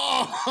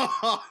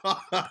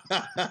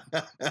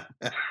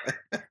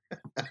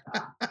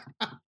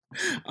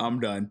 I'm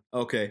done.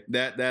 Okay,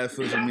 that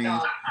officially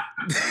means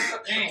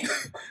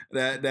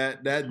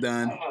that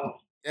done.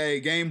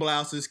 Hey, game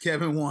blouses.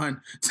 Kevin won.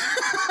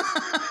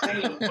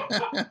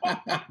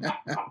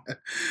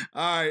 All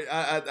right.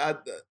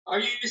 Are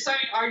you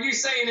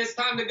saying it's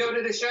time to go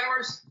to the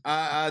showers?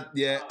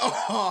 Yeah.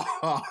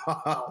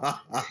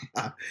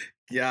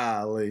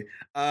 Golly.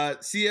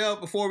 CL,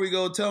 before we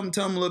go, tell them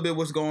a little bit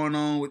what's going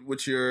on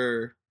with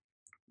your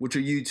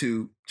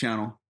YouTube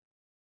channel.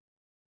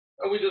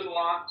 We just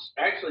launched.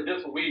 Actually,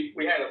 this week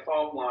we had a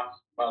soft launch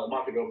about a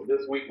month ago, but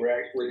this week we're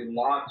actually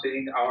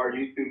launching our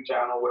YouTube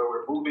channel where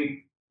we're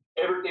moving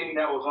everything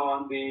that was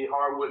on the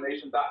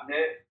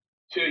hardwoodnation.net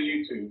to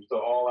YouTube. So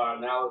all our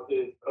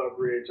analysis,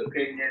 coverage,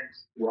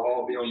 opinions will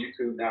all be on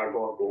YouTube now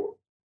going forward.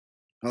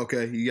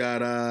 Okay, you got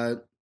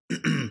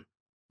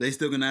they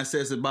still can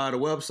access it by the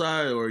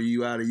website, or are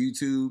you out of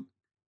YouTube,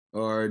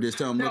 or just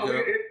tell them look it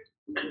up?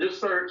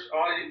 Just search.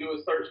 All you do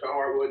is search for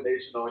Hardwood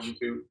Nation on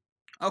YouTube.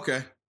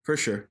 Okay, for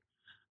sure.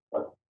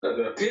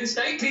 Penn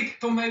State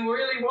people may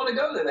really want to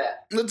go to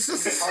that.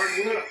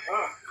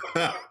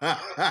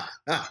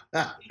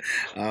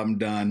 I'm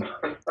done.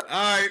 All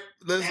right,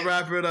 let's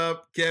wrap it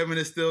up. Kevin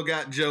has still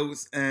got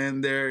jokes,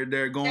 and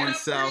they're going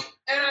south.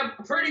 I'm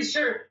pretty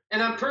sure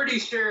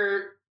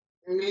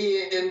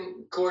me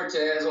and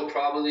Cortez will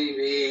probably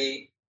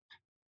be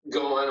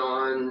going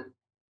on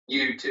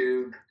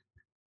YouTube,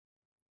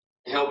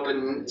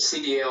 helping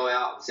CL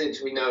out,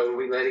 since we know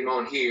we let him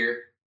on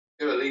here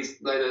to at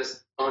least let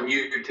us on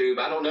YouTube.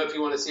 I don't know if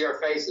you want to see our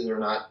faces or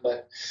not,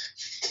 but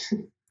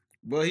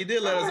well, he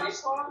did let us. That's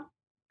fine.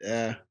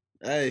 Yeah.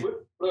 Hey.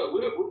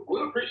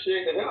 We'll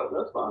appreciate the help.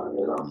 That's fine.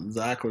 You know.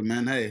 Exactly,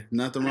 man. Hey,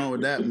 nothing wrong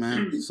with that,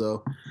 man.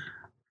 So,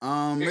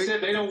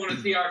 except they don't want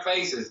to see our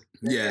faces.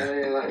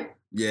 Yeah.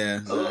 Yeah.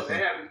 Look, they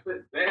haven't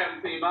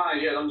seen mine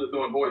yet. I'm just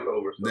doing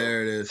voiceovers. So.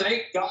 There it is.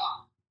 Thank God.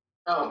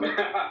 Oh man.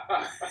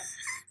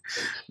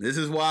 This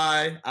is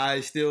why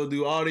I still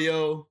do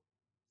audio.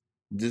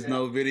 Just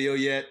no video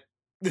yet.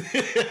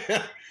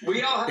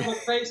 We all have a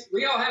face.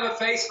 We all have a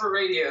face for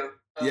radio.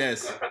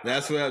 Yes,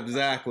 that's what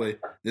exactly.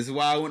 This is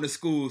why I went to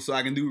school, so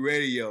I can do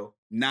radio,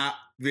 not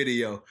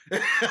video. All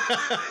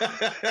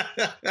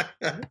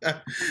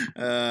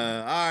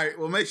right.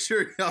 Well, make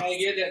sure y'all.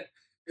 You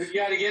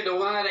got to get the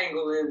wide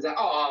angle lens.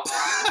 Oh.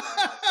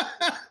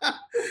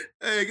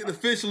 Hey, get the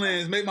fish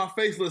lens. Make my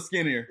face look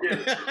skinnier.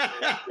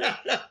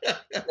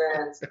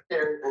 That's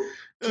terrible.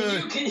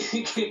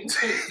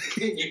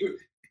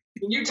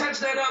 Can you touch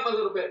that up a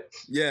little bit?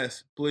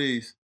 Yes,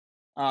 please.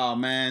 Oh,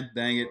 man.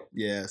 Dang it.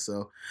 Yeah,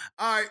 so.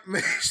 All right.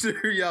 Make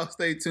sure y'all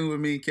stay tuned with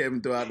me,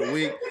 Kevin, throughout the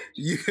week.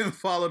 You can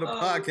follow the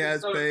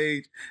podcast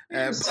page.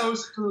 So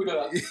screwed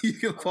up. You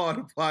can follow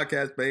the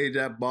podcast page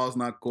at Balls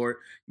Not Court.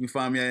 You can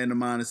find me at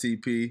Endemana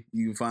CP.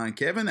 You can find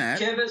Kevin at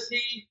Kevin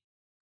C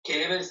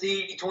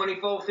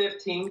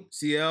 2415.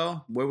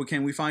 CL, where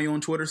can we find you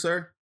on Twitter,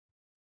 sir?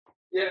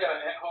 Yeah,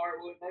 at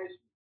Hardwood Nation.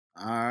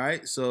 All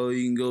right, so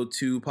you can go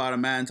to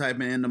Podomatic and type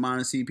in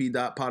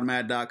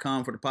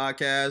endemonacp.podomatic.com for the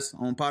podcast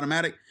on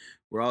Podomatic.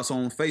 We're also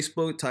on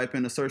Facebook. Type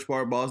in the search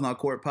bar Balls Not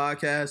Court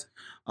Podcast.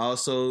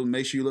 Also,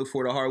 make sure you look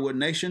for the Hardwood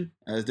Nation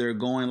as they're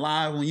going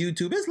live on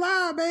YouTube. It's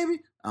live,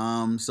 baby.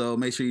 So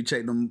make sure you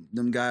check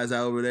them guys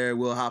out over there.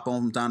 We'll hop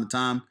on from time to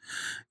time.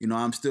 You know,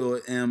 I'm still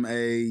am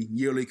a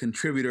yearly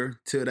contributor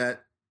to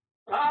that.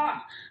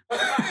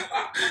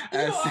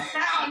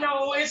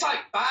 No, it's like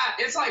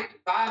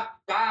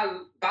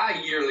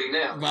bi-yearly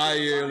now.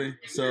 Bi-yearly.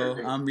 So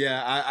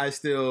I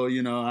still,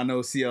 you know, I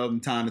know CL from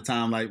time to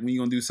time, like, when you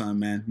gonna do something,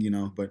 man, you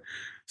know, but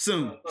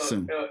soon.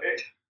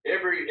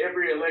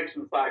 Every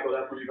election cycle,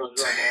 that's when you're gonna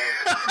drop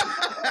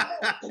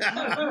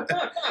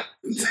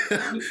He's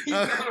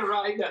gonna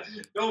write the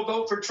 "Don't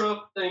vote for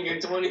Trump" thing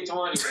in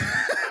 2020.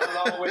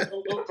 Always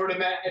don't vote for the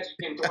Magic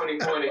in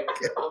 2020.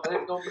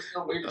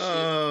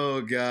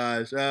 Oh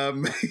gosh!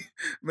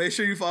 Make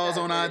sure you follow us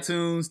on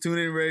iTunes,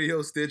 TuneIn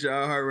Radio, Stitcher,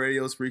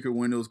 iHeartRadio, Spreaker,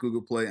 Windows,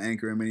 Google Play,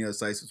 Anchor, and many other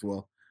sites as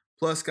well.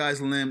 Plus,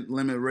 Sky's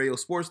Limit Radio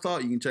Sports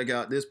Talk. You can check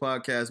out this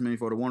podcast, many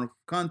for the wonderful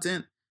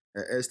content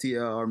at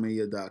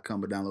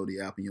stlrmedia.com, or download the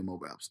app in your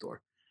mobile app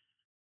store.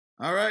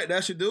 All right,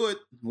 that should do it.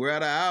 We're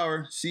at an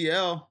hour.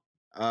 CL,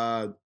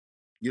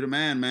 you're the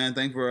man.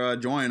 Thanks for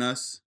joining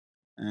us.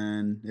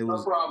 And it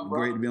was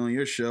great to be on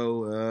your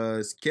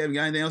show. Kevin,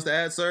 got anything else to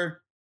add,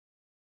 sir?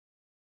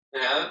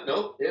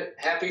 Nope. Yeah.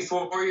 Happy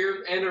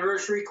 4-year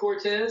anniversary,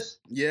 Cortez.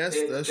 Yes,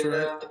 that's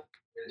right.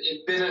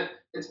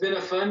 It's been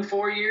a fun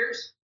 4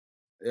 years.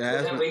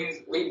 Yeah,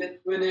 we've been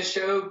doing this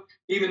show,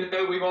 even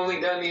though we've only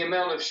done the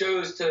amount of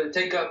shows to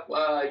take up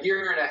a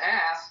year and a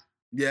half.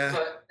 Yeah.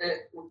 But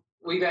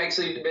we've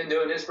actually been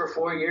doing this for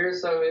 4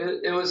 years, so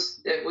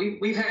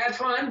we've had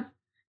fun.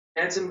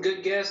 Had some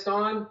good guests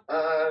on.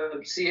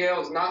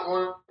 CL's not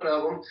one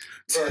of them,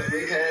 but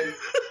we've had.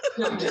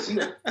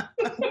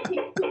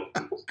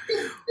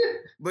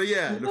 But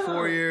yeah, the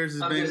 4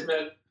 years has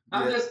been.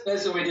 I'm just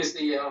messing with you,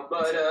 CL.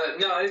 But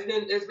no,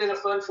 it's been a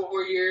fun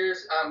 4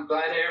 years. I'm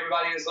glad that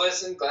everybody has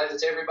listened. Glad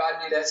it's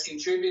everybody that's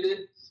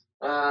contributed.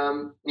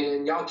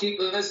 And y'all keep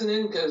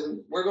listening because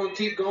we're going to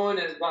keep going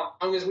as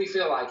long as we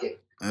feel like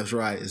it. That's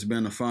right. It's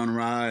been a fun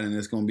ride, and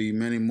it's going to be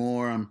many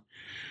more. I'm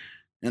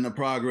in the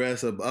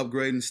progress of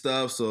upgrading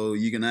stuff so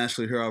you can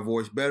actually hear our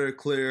voice better,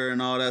 clearer,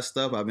 and all that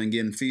stuff. I've been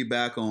getting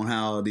feedback on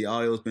how the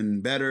audio's been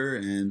better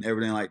and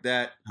everything like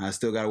that. I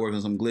still got to work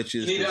on some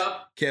glitches. You need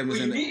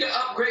to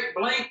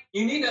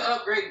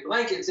upgrade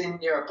blankets in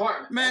your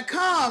apartment. Man,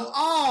 come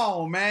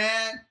on,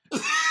 man.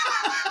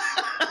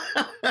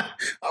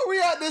 Are we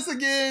at this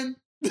again?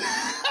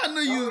 I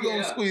knew you was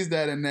going to squeeze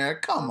that in there.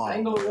 Come on. I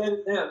ain't going to let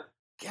it down.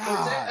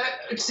 God.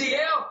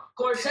 CL,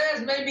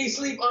 Cortez made me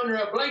sleep under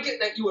a blanket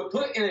that you would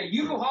put in a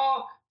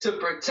U-Haul to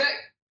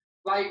protect,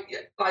 like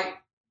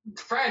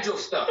fragile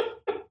stuff.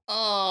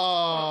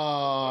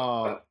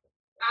 Oh.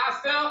 I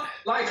felt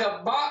like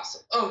a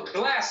box of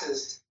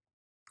glasses.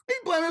 He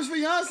blamed his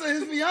fiance.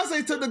 His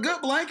fiance took the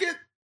good blanket.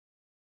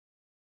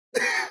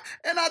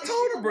 And I told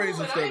her to bring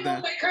some stuff down. I ain't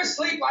gonna make her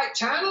sleep like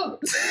China.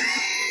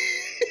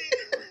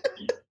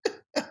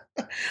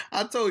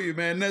 I told you,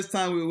 man, next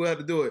time we'll have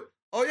to do it.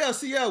 Oh,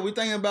 yeah, we're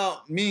thinking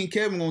about me and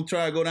Kevin going to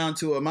try to go down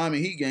to a Miami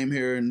Heat game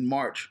here in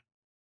March.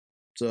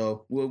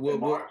 So we'll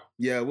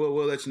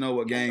let you know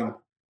what game.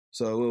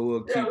 So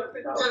we'll keep.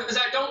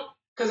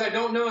 Because I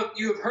don't know if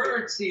you've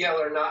heard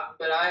CL or not,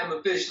 but I am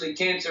officially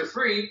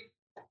cancer-free.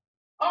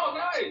 Oh,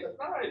 nice.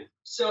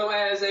 So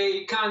as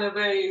a kind of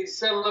a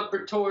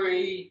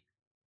celebratory,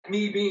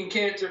 me being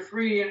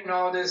cancer-free and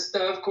all this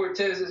stuff,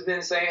 Cortez has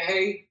been saying,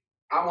 hey,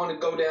 I want to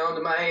go down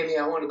to Miami.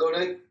 I want to go to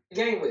the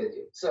game with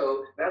you.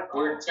 So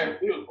we're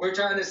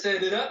trying to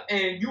set it up,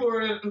 and you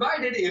are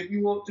invited if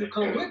you want to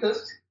come with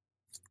us.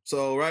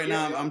 So right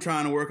now I'm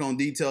trying to work on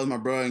details, my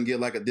brother, and get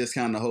like a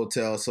discount in the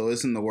hotel. So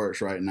it's in the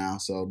works right now.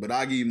 So, but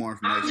I'll give you more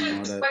information on that.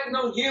 I'm just waiting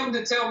on him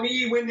to tell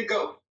me when to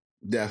go.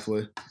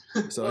 Definitely.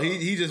 So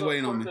he just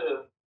waiting on me.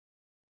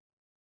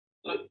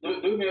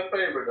 Do me a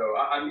favor though.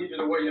 I need you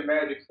to wear your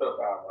Magic stuff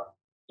out.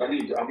 I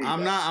need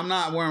I'm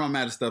not wearing my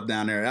Magic stuff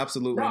down there.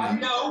 Absolutely not.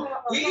 No,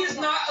 he is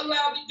not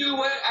allowed to do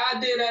what I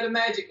did at a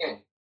Magic game.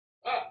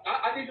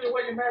 I need you to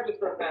wear your Magic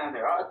stuff down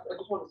there. I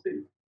just want to see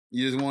you.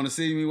 You just want to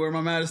see me wear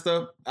my Magic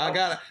stuff? I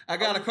got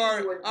a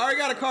card. I already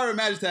got a card with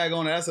Magic tag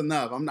on it. That's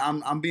enough.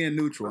 I'm being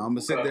neutral. I'm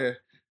gonna sit there.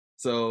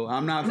 So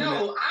I'm not.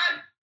 No,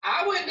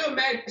 I went to a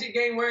Magic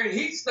game wearing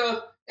Heat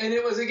stuff, and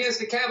it was against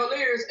the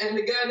Cavaliers, and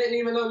the guy didn't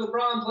even know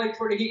LeBron played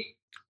for the Heat.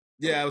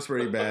 Yeah, it was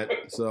pretty bad.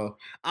 So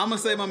I'm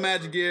gonna say my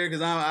Magic gear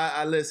because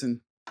I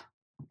listen.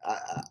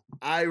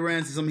 I ran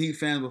into some Heat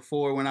fans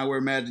before when I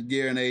wear Magic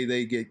gear, and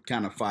they get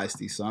kind of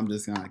feisty. So I'm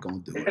just not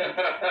gonna do it.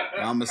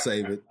 I'm gonna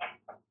save it.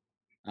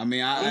 I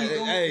mean,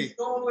 he's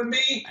going with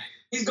me.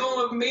 He's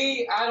going with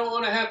me. I don't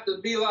want to have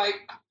to be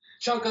like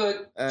chunk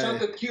of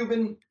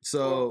Cuban.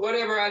 So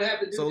whatever I'd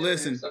have to do. So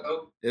listen,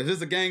 if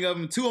it's a gang of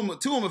them, two of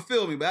them will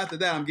feel me, but after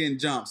that, I'm getting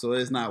jumped, so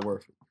it's not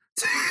worth it.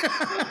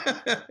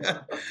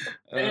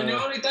 And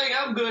the only thing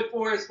I'm good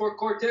for is for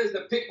Cortez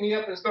to pick me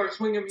up and start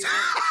swinging me around.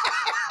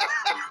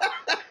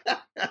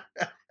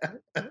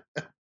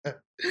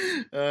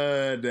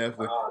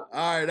 Definitely. All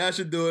right, that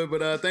should do it.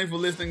 But thanks for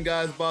listening,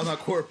 guys. Boss Not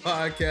Court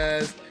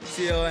Podcast.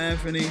 CL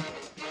Anthony,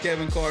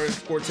 Kevin Carter,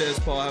 Cortez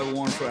Paul. Have a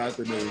wonderful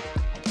afternoon.